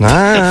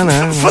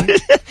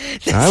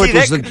 No, it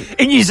was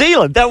in New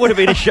Zealand, that would have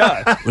been a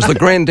show. It was the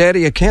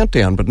Granddaddy of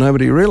Countdown, but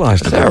nobody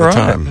realised it at the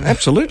time.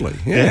 Absolutely,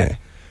 yeah.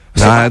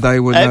 No, they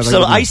would.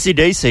 Absolutely.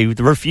 ACDC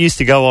refused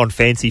to go on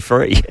Fancy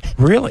Free.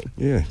 Really?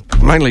 Yeah.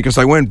 Mainly because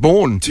they weren't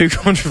born. Too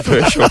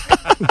controversial.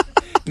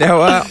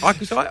 Now,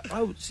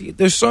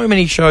 there's so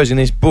many shows in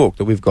this book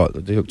that we've got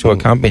to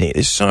accompany it.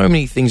 There's so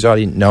many things I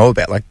didn't know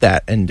about like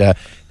that. And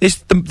there's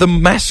the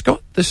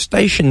mascot, the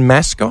station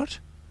mascot.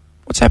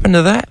 What's happened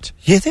to that?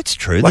 Yeah, that's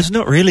true. There's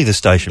not really the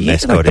station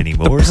mascot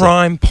anymore. The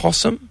Prime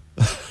Possum.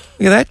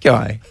 Look at that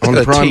guy.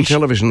 On Prime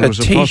Television, there was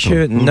a possum.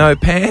 T-shirt and no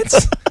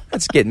pants.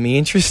 That's getting me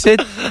interested.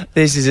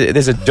 There's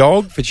a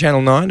dog for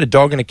Channel 9, a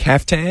dog in a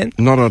caftan.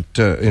 Not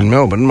in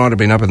Melbourne, might have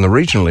been up in the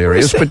regional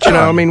areas. But,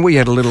 we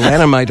had a little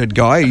animated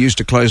guy who used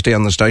to close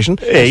down the station.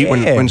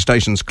 When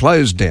stations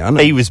closed down.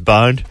 He was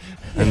boned.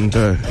 And,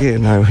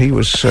 he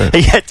was...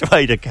 he had to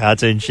eat a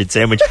cartoon shit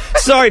sandwich.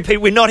 Sorry,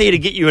 Pete, we're not here to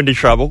get you into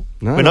trouble.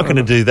 No, we're not going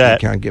to do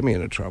that. You can't get me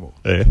into trouble.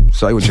 Yeah.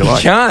 Say what you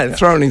like. Can't.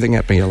 Throw anything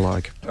at me you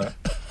like.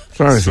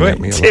 Throw anything at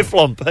me you like.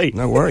 Teflon Pete.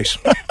 No worries.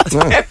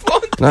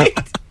 Teflon Pete.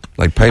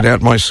 They paid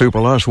out my super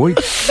last week.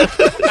 Say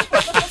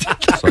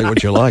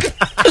what you like.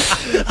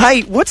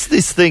 Hey, what's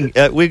this thing?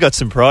 We've got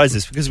some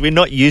prizes because we're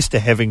not used to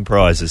having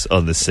prizes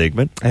on this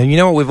segment. And you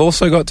know what we've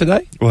also got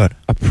today? What?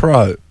 A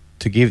pro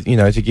to give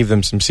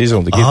them some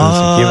sizzle, to give them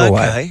some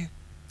giveaway. Okay.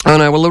 Oh,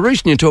 no, well, the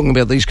reason you're talking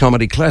about these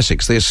comedy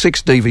classics, there's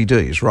 6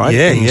 DVDs, right?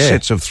 In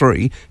sets of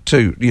 3,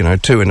 two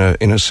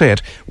in a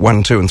set,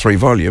 1, 2 and 3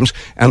 volumes,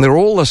 and they're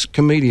all the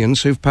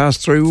comedians who've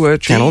passed through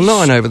Channel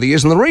 9 over the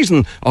years, and the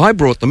reason I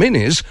brought them in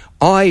is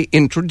I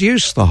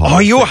introduced the whole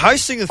thing. You're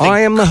hosting the thing.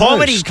 I am the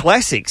Comedy host.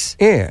 Classics.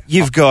 Yeah.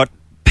 You've got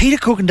Peter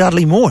Cook and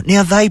Dudley Moore.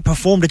 Now, they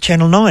performed at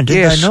Channel 9,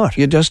 did they not?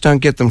 You just don't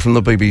get them from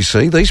the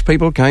BBC. These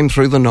people came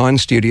through the 9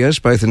 studios,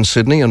 both in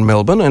Sydney and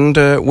Melbourne,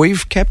 and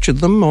we've captured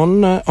them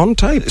on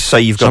tape. So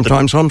you've got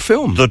sometimes on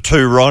film. The 2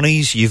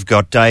 Ronnies, you've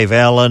got Dave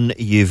Allen,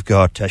 you've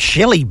got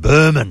Shelley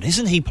Berman.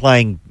 Isn't he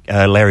playing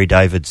Larry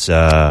David's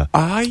dad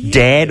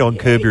on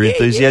Curb Your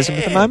Enthusiasm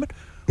at the moment?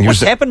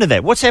 What's happened to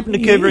that? What's happened to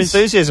Curb Your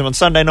Enthusiasm on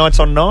Sunday nights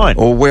on 9?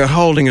 Well, we're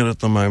holding it at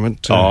the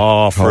moment.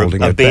 For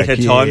a better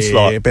time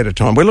slot. Yeah, better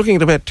time. We're looking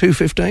at about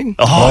 2:15.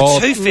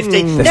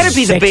 2:15. That'd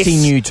be the best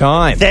new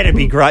time. That'd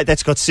be great.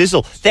 That's got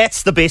sizzle.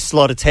 That's the best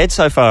slot it's had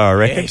so far, I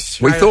reckon.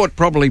 Yes. We thought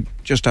probably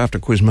just after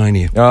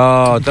Quizmania.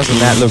 Oh, doesn't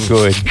that look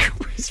good?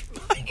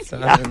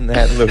 Doesn't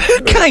that look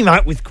good? Came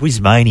up with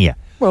Quizmania.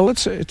 Well,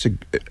 it's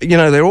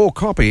they're all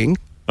copying.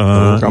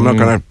 I'm not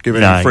going to give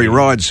any free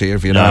rides here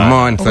if you don't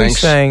mind, Are thanks. we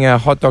saying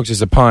hot dogs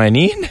is a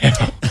pioneer now?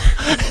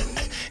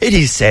 It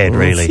is sad,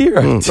 really.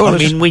 I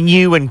mean, when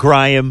you and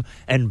Graham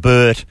and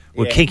Bert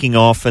were kicking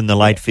off in the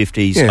late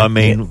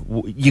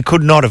 50s, you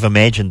could not have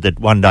imagined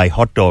that one day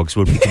hot dogs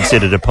would be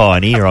considered a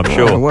pioneer, I'm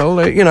sure. Well,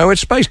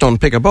 it's based on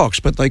Pick a Box,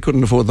 but they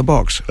couldn't afford the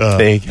box.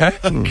 There you go.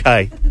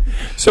 Okay.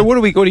 So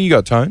what do you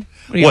got, Tone?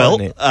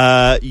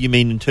 You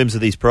mean in terms of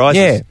these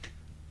prizes? Yeah.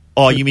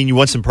 Oh, you mean you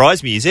want some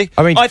prize music?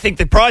 I think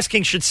the Prize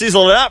King should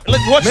sizzle it up.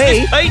 Let's watch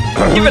this, Pete.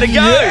 Give it a go.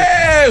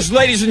 Yes,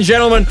 ladies and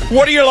gentlemen.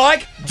 What do you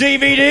like?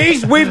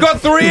 DVDs? We've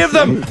got 3 of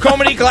them.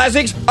 Comedy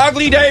classics.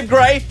 Ugly Dave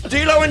Gray,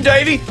 D'Lo and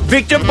Davey,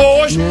 Victor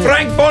Borsch,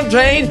 Frank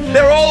Fontaine.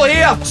 They're all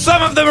here.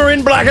 Some of them are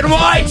in black and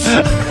white.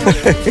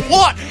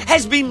 What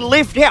has been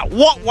left out?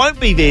 What won't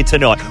be there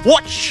tonight?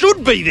 What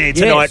should be there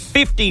tonight? Yes.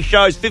 50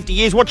 shows, 50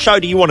 years. What show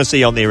do you want to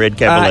see on there, Ed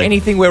Cavalier?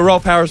 Anything where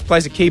Rolf Harris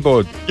plays a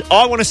keyboard.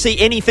 I want to see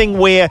anything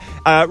where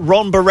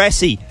Ron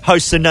Barassi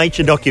hosts a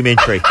nature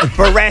documentary.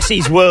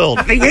 Barassi's World.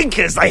 The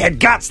Incas, they had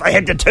guts, they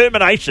had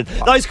determination.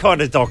 Those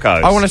kind of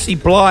docos. I want to see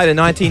Bly, the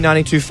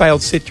 1992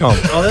 failed sitcom.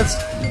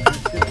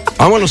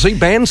 I want to see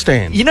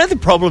Bandstand. You know, the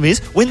problem is,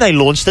 when they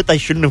launched it, they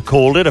shouldn't have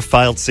called it a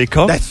failed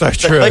sitcom. That's so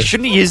true. They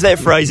shouldn't have used that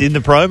phrase in the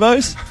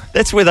promos.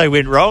 That's where they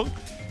went wrong.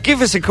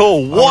 Give us a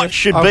call. What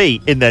should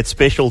be in that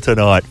special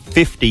tonight?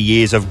 50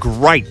 years of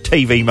great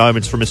TV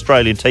moments from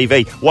Australian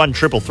TV.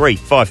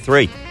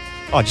 1-333-53.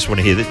 I just want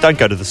to hear this. Don't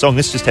go to the song.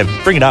 Let's just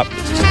bring it up.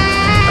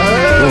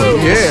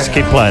 Let's just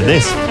keep playing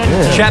this.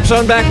 Yeah. Chaps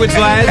on backwards,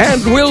 lads.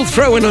 And we'll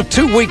throw in a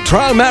 2-week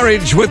trial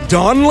marriage with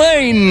Don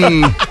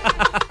Lane.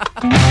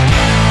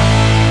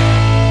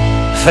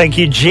 Thank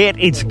you, Jet.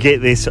 It's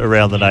Get This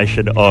Around the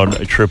Nation on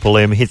Triple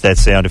M. Hit that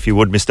sound if you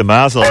would, Mr.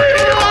 Marsland.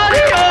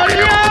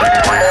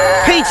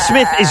 Pete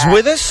Smith is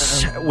with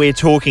us. We're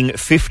talking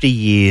 50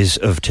 years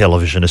of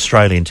television,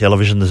 Australian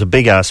television. There's a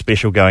big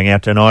special going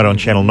out tonight on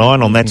Channel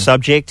 9 on that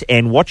subject.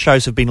 And what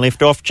shows have been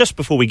left off? Just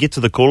before we get to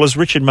the callers,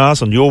 Richard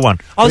Marsland, your one.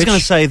 I was going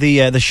to say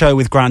the show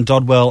with Grant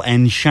Dodwell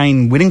and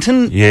Shane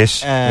Whittington.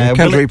 Yes.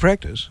 Country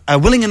Practice.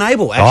 Willing and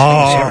Able,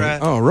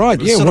 actually.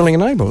 Right. Yeah, Willing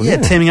and Able. Yeah,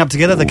 teaming up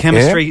together. The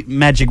chemistry,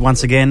 magic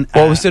once again.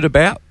 What was it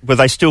about? Were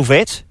they still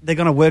vets? They're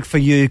going to work for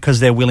you because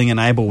they're willing and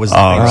able was the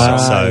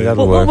thing.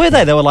 What were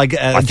they? They were like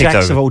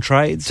jacks of all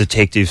trades.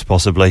 Detectives,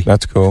 possibly.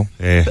 That's cool.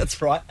 Yeah.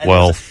 That's right. And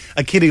Well,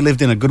 a kid who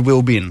lived in a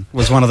Goodwill bin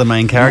was one of the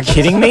main characters.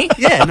 Kidding me?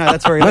 Yeah, no,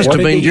 that's where he Must lived.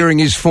 have been during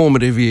his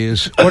formative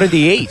years. What did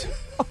he eat?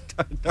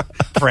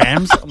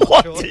 Prams.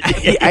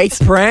 He ate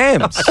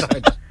prams.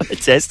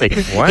 Fantastic.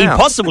 Wow. He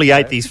possibly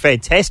ate these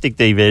fantastic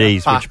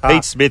DVDs, which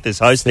Pete Smith is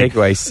hosting.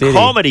 Segway City.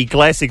 Comedy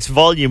Classics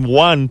Volume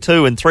 1,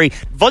 2 and 3.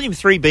 Volume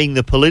 3 being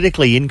the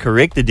politically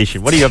incorrect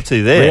edition. What are you up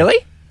to there? Really?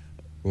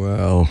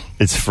 Well,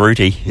 It's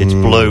fruity, it's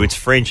blue, it's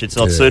French, it's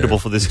not suitable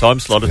for this time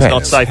slot, it's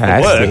not safe for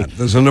work. Fantastic.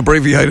 there's an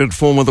abbreviated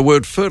form of the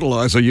word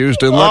fertiliser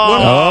used in that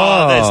one.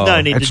 Oh, there's no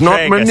need It's to not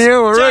drag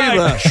manure us. either.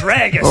 Don't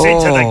drag us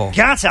into the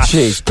gutter.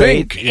 Jeez,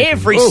 Pete.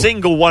 Every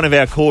single one of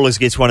our callers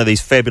gets one of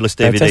these fabulous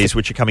DVDs, Fantastic.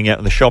 which are coming out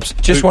in the shops.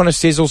 Just want to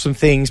sizzle some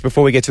things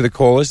before we get to the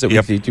callers that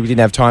we didn't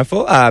have time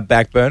for.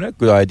 Back burner,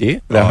 good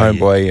idea. With our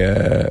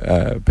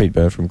homeboy Pete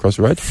Byrne from Cross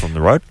the Road. From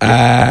the road.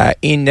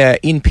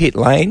 In Pit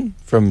Lane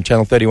from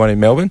Channel 31 in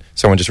Melbourne.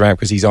 Someone just rang up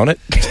because he's on it.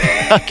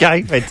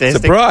 Okay,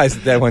 fantastic.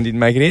 Surprised that one didn't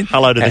make it in.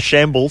 Hello to the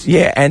shambles.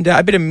 Yeah, and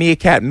a bit of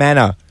Meerkat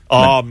Manor.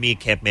 Oh,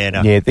 Meerkat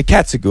Manor. Yeah, the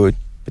cats are good,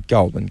 but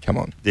Golden, come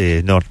on.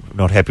 Yeah, not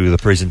happy with the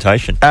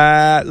presentation.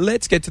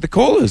 Let's get to the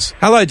callers.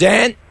 Hello,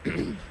 Dan.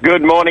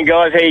 Good morning,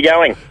 guys. How you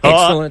going?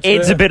 Excellent.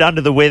 Ed's a bit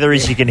under the weather,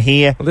 as you can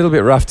hear. A little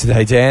bit rough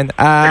today, Dan.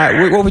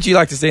 What would you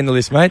like to see in the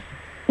list, mate?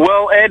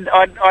 Well, Ed,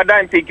 I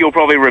don't think you'll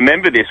probably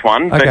remember this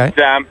one, Okay.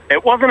 but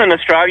it wasn't an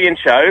Australian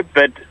show,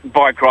 but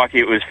by crikey,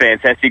 it was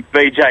fantastic.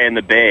 BJ and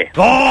the Bear.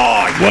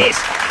 Oh,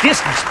 yes.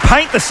 Just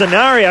paint the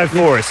scenario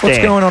for us, What's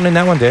Dan. going on in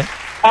that one, Dan?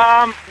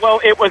 Well,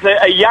 it was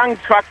a young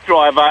truck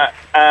driver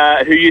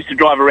who used to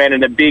drive around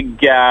in a big,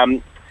 I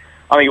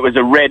think it was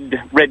a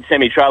red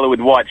semi-trailer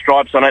with white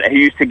stripes on it. He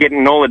used to get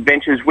in all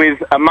adventures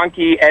with a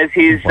monkey as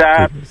his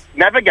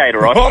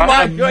navigator. Oh,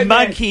 my A goodness.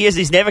 monkey as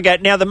his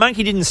navigator. Now, the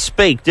monkey didn't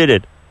speak, did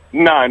it?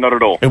 No, not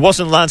at all. It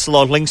wasn't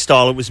Lancelot Link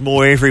style. It was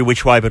more every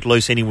which way but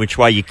loose, any which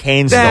way you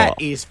can style.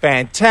 That is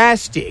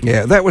fantastic.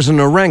 Yeah, that was an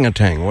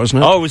orangutan,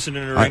 wasn't it? Oh, was it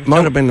an orangutan? It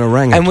might have been an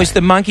orangutan. And was the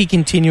monkey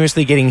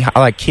continuously getting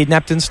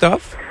kidnapped and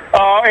stuff?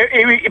 Oh,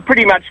 it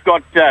pretty much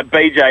got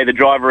BJ, the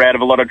driver, out of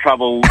a lot of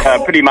trouble,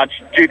 pretty much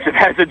Dukes of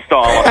Hazzard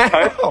style,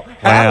 I suppose.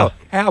 Wow.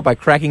 How? By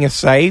cracking a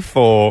safe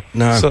or...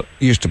 No,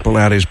 he used to pull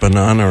out his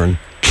banana and...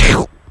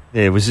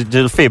 Yeah, it was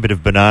a fair bit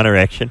of banana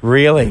action.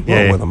 Really?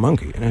 Yeah. Well, with a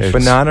monkey.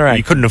 Banana You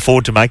action. couldn't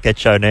afford to make that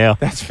show now.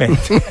 That's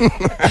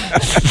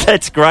fantastic.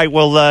 That's great.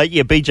 Well,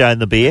 BJ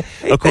and the Bear.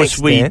 Of course, thanks,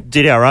 we Dan.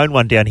 did our own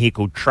one down here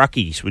called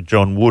Truckies with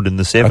John Wood in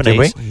the 70s. did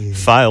we?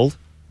 Failed.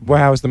 Well,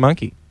 how was the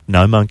monkey?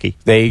 No monkey.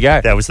 There you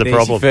go. That was the There's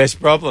problem. your first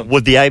problem.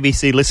 Would the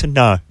ABC listen?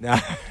 No. No.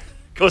 Of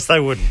course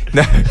they wouldn't.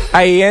 No.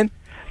 Hey, Ian.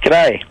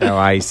 G'day. How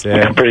are you,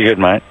 sir? Pretty good,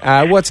 mate.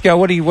 What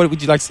would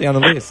you like to see on the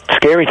list?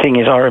 Scary thing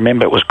is, I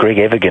remember it was Greg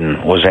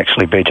Evigan was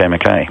actually BJ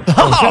McKay.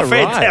 Oh,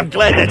 fantastic. I'm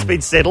glad that's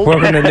been settled.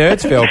 Welcome to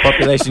Nerdsville,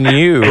 population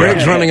U.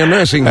 Greg's running a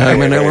nursing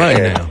home in LA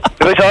now.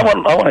 But I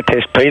want to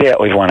test Pete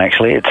out with one,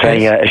 actually. It's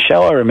a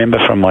show I remember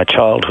from my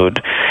childhood,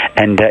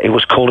 and it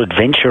was called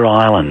Adventure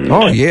Island.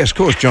 Oh, yes, of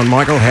course. John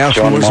Michael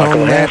Housen was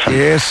on that,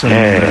 yes.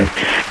 And,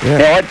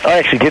 Now, I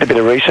actually did a bit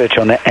of research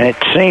on that, and it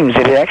seems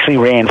that it actually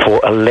ran for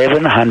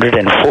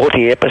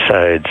 1,140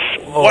 episodes.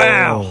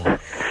 Wow.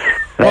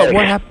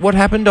 What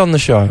happened on the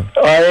show?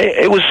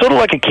 It was sort of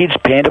like a kids'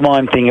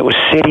 pantomime thing. It was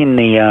set in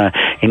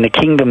the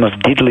kingdom of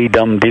Diddly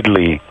Dum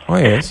Diddly. Oh,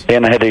 yes.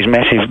 And they had these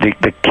massive,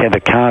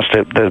 the cast,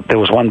 there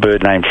was one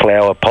bird named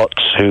Flower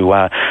Potts who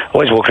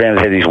always walked around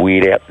and had this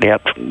weird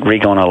out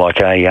rig on her like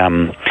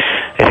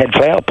it had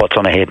flower pots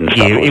on her head and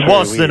stuff. Yeah, it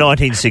was the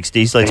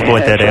 1960s, let's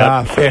point that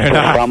out. Fair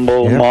enough.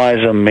 Crumble,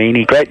 Miser,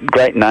 Meanie,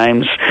 great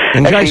names.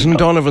 And Actually, Jason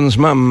Donovan's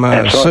mum,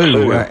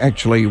 Sue,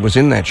 actually was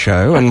in that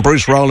show. And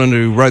Bruce Rowland,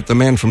 who wrote The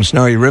Man from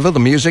Snowy River, the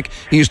music,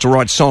 he used to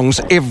write songs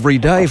every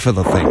day for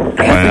the thing.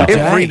 Wow.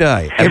 Every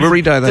day.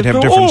 Every day they'd have They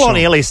were different all on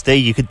songs.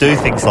 LSD. You could do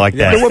things like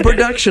that. There were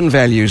production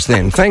values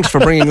then. Thanks for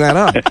bringing that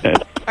up.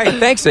 Hey,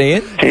 thanks,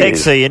 Ian.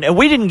 Thanks, Ian. And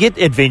we didn't get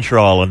Adventure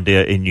Island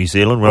in New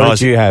Zealand. What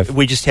did you have?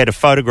 We just had a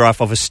photograph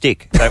of a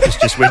stick. That was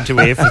just went to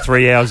air for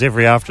 3 hours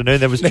every afternoon.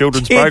 That was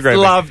children's kids programming.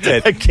 loved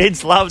it. The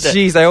kids loved it.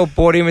 Jeez, they all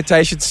bought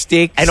imitation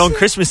sticks. And on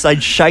Christmas,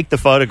 they'd shake the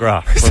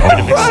photograph for a bit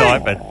of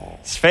excitement.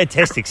 It's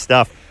fantastic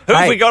stuff. Who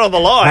have we got on the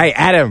line? Hey,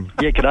 Adam.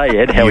 Yeah, g'day,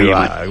 Ed. How are you,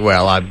 mate?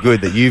 Well, I'm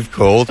good that you've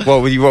called.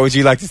 What would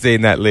you like to see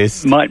in that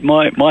list? My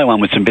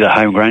one was some bit of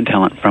homegrown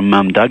talent from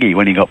Dougie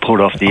when he got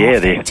pulled off the air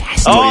there.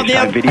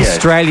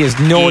 Australia's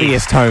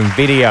naughtiest home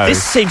video.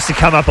 This seems to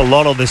come up a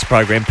lot on this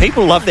program.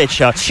 People love that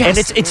show. And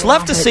it's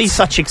love to see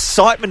such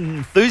excitement and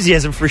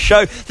enthusiasm for a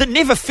show that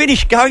never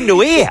finished going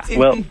to air.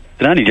 Well,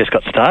 it only just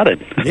got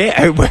started.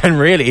 Yeah, and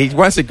really,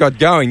 once it got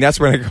going, that's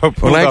when it got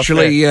pulled Well, off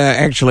there.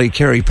 actually,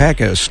 Kerry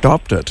Packer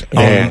stopped it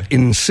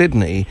in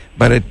Sydney,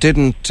 but it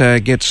didn't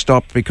get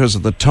stopped because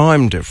of the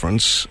time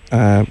difference.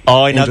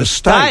 The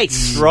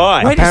States,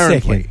 right. Wait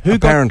Apparently.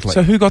 a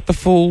second. Who got the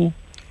full...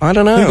 I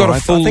don't know. Who got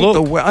a full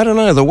look? I don't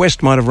know. The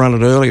West might have run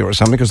it earlier or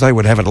something because they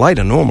would have it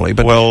later normally.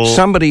 But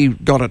somebody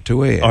got it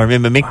to air. I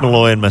remember Mick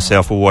Malloy and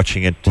myself were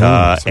watching it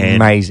it's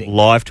amazing.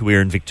 Live to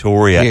air in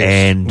Victoria, Yes,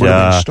 and would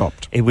have been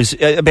stopped. It was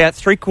about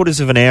 3/4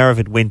 of an hour of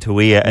it went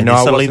to air, and No,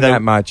 then it suddenly wasn't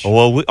that much.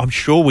 Well, I'm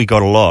sure we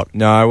got a lot.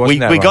 No, it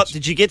wasn't that we got. much.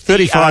 Did you get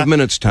 35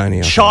 minutes, Tony?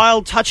 I think.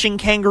 child touching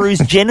kangaroos'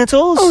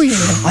 genitals? Oh, yeah.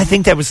 I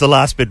think that was the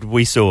last bit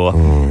we saw,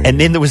 and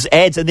then there was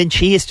ads, and then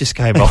Cheers just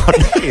came on.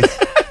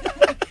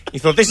 You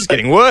thought, this is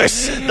getting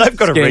worse. They've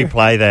got to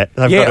replay that.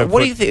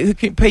 What do you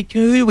think? Pete,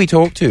 who do we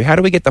talk to? How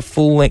do we get the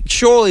full length?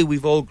 Surely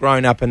we've all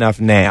grown up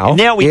enough now.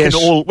 Now we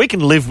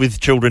can live with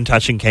children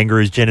touching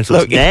kangaroos'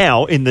 genitals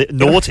now in the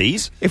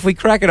noughties. If we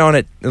crack it on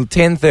at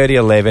 10:30,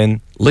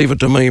 11... Leave it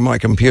to me. My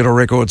computer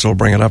records will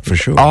bring it up for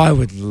sure. I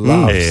would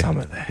love some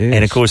of that. Yes.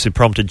 And, of course, it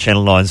prompted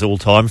Channel 9's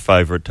all-time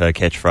favourite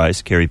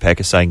catchphrase, Kerry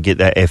Packer, saying, get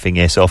that effing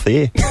S off the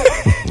air.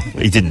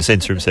 He didn't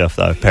censor himself,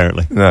 though,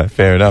 apparently. No,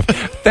 fair enough.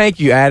 Thank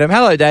you, Adam.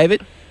 Hello,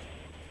 David.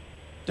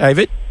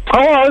 David?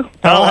 Hello.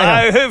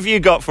 Hello. Who have you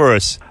got for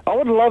us? I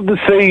would love to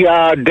see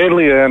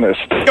Deadly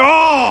Ernest.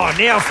 Oh,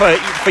 now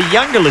for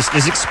younger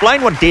listeners,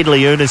 explain what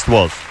Deadly Ernest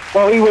was.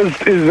 Well, it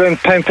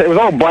was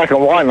all black and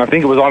white, and I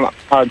think it was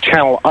on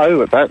Channel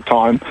O at that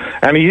time.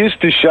 And he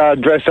used to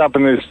dress up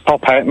in this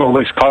top hat and all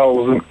these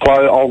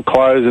old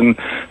clothes and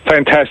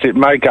fantastic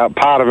makeup,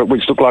 part of it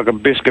which looked like a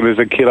biscuit as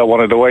a kid I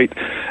wanted to eat,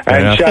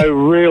 and show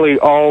really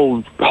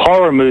old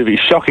horror movies,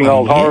 shocking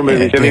old horror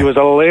movies, and he was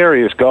a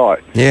hilarious guy.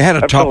 Yeah,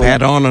 had a top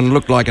hat on and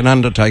looked like an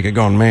Undertaker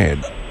gone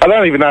mad. I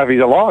don't even know if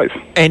he's alive.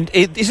 And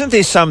isn't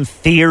there some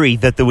theory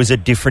that there was a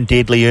different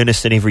Deadly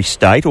Ernest in every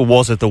state, or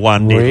was it the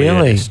one Deadly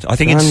Ernest? I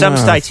think in some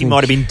states he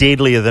might have been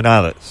deadlier than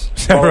others.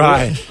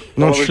 Right.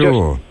 Not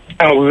sure.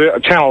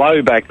 Channel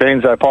O back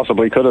then, so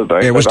possibly could have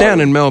been. Yeah, it was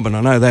down in Melbourne,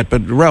 I know that,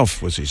 but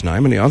Ralph was his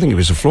name, and I think he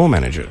was a floor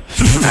manager.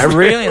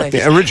 Really?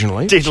 Yeah,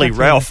 originally. Deadly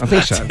Ralph. I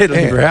think so.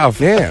 Deadly Ralph.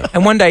 Yeah.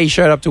 And one day he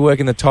showed up to work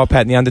in the top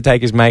hat and the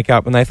Undertaker's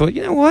makeup, and they thought,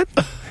 you know what?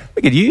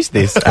 We could use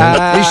this.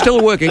 He's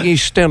still working.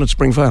 He's down at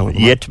Springvale.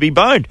 Yet to be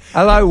boned.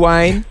 Hello,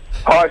 Wayne.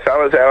 Hi,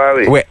 fellas. How are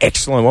we? We're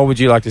excellent. What would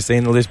you like to see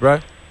in the list, bro?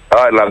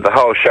 I'd love the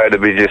whole show to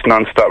be just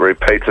non-stop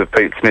repeats of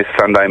Pete Smith's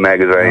Sunday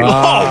magazine.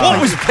 Oh,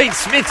 what was Pete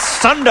Smith's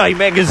Sunday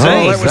magazine?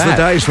 Oh, that was the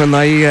days when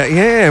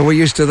they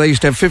used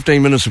to have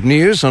 15 minutes of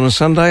news on a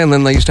Sunday, and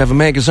then they used to have a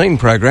magazine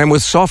program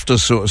with softer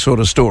sort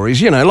of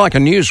stories, like a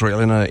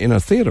newsreel in a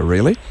theatre,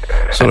 really.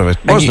 Sort of,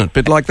 wasn't it? A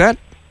bit like that?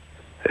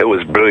 It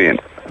was brilliant.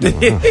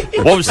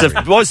 What was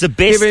the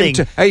best thing?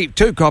 Hey,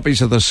 2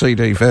 copies of the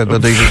CD for the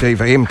DVD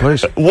for him,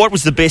 please. What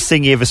was the best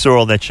thing you ever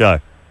saw on that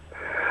show?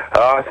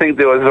 I think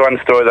there was one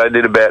story they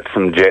did about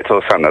some jets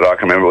or something that I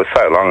can remember. It was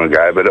so long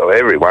ago, but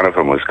every one of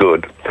them was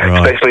good.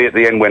 Right. Especially at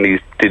the end when he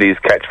did his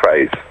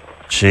catchphrase.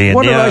 Gee,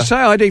 what did I say?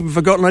 I'd even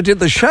forgotten I did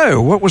the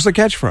show. What was the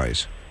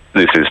catchphrase?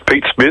 This is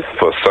Pete Smith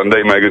for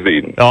Sunday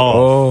Magazine.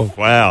 Oh,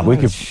 wow. We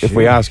could, if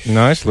we ask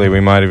nicely, we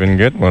might even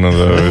get one of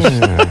those.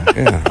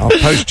 Yeah, I'll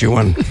post you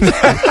one.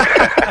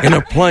 In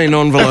a plain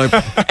envelope.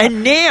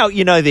 And now,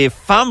 they're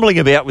fumbling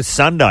about with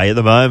Sunday at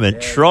the moment,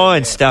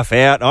 trying stuff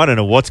out. I don't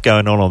know what's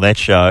going on that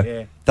show.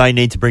 Yeah. They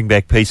need to bring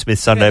back Pete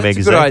Smith's Sunday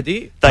Magazine. That's a good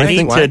idea. They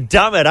need to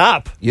dumb it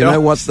up. You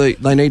know what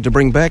they need to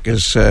bring back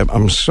is,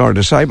 I'm sorry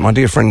to say, my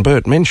dear friend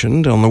Bert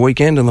mentioned on the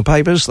weekend in the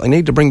papers, they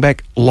need to bring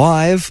back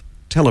live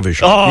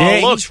television. Oh,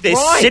 look, they're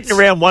sitting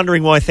around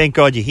wondering why Thank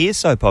God You're Here's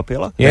so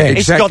popular. Yeah,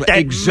 It's got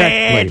that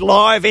mad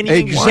live,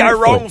 anything can go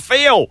wrong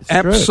feel.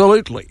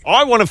 Absolutely.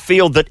 I want to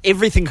feel that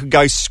everything could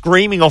go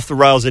screaming off the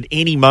rails at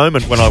any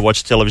moment when I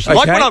watch television.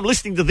 Like when I'm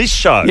listening to this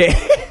show. Yeah.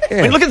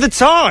 I mean, look at the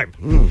time.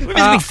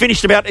 We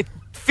finished about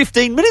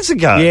 15 minutes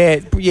ago.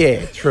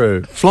 Yeah,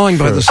 true. Flying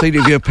by the seat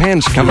of your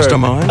pants comes to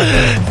mind.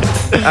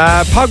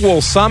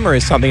 Pugwall Summer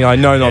is something I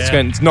know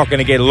it's not going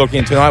to get a look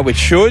in tonight, which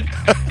should.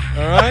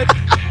 All right.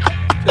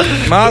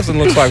 Marsden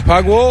looks like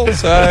Pugwall,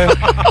 so...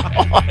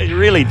 He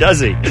really does,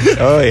 he?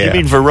 Oh, yeah. You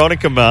mean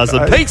Veronica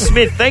Marsden. Pete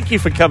Smith, thank you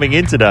for coming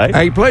in today.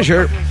 Hey,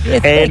 pleasure. Yeah,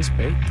 thanks,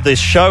 Pete. The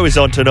show is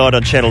on tonight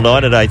on Channel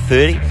 9 at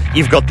 8:30.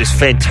 You've got this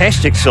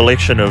fantastic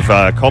selection of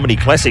comedy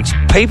classics,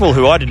 people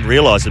who I didn't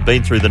realise had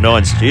been through the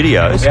 9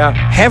 studios. Yeah.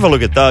 Have a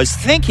look at those.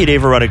 Thank you to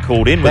everyone who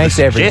called in with a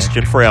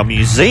suggestion for our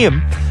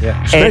museum.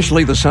 Yeah.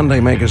 Especially the Sunday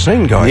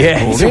Magazine guy. Yeah,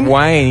 he's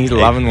Wayne. He's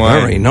loving Wayne.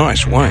 Very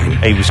nice, Wayne.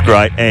 He was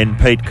great. And,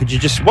 Pete, could you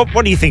just...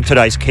 What do you think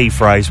today's key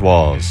phrase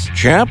was?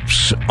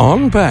 Chaps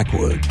on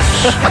backwards.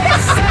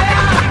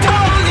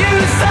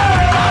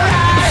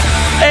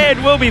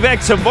 we'll be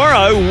back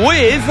tomorrow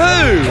with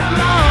who?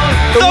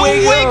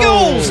 The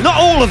Wiggles! Not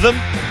all of them.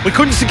 We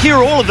couldn't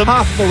secure all of them.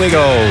 Half of the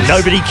Wiggles.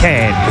 Nobody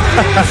can.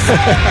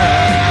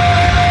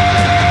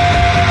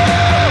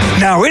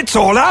 Now it's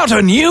all out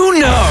and you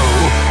know.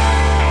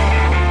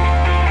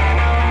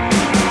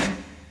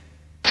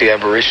 The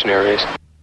Aborigines.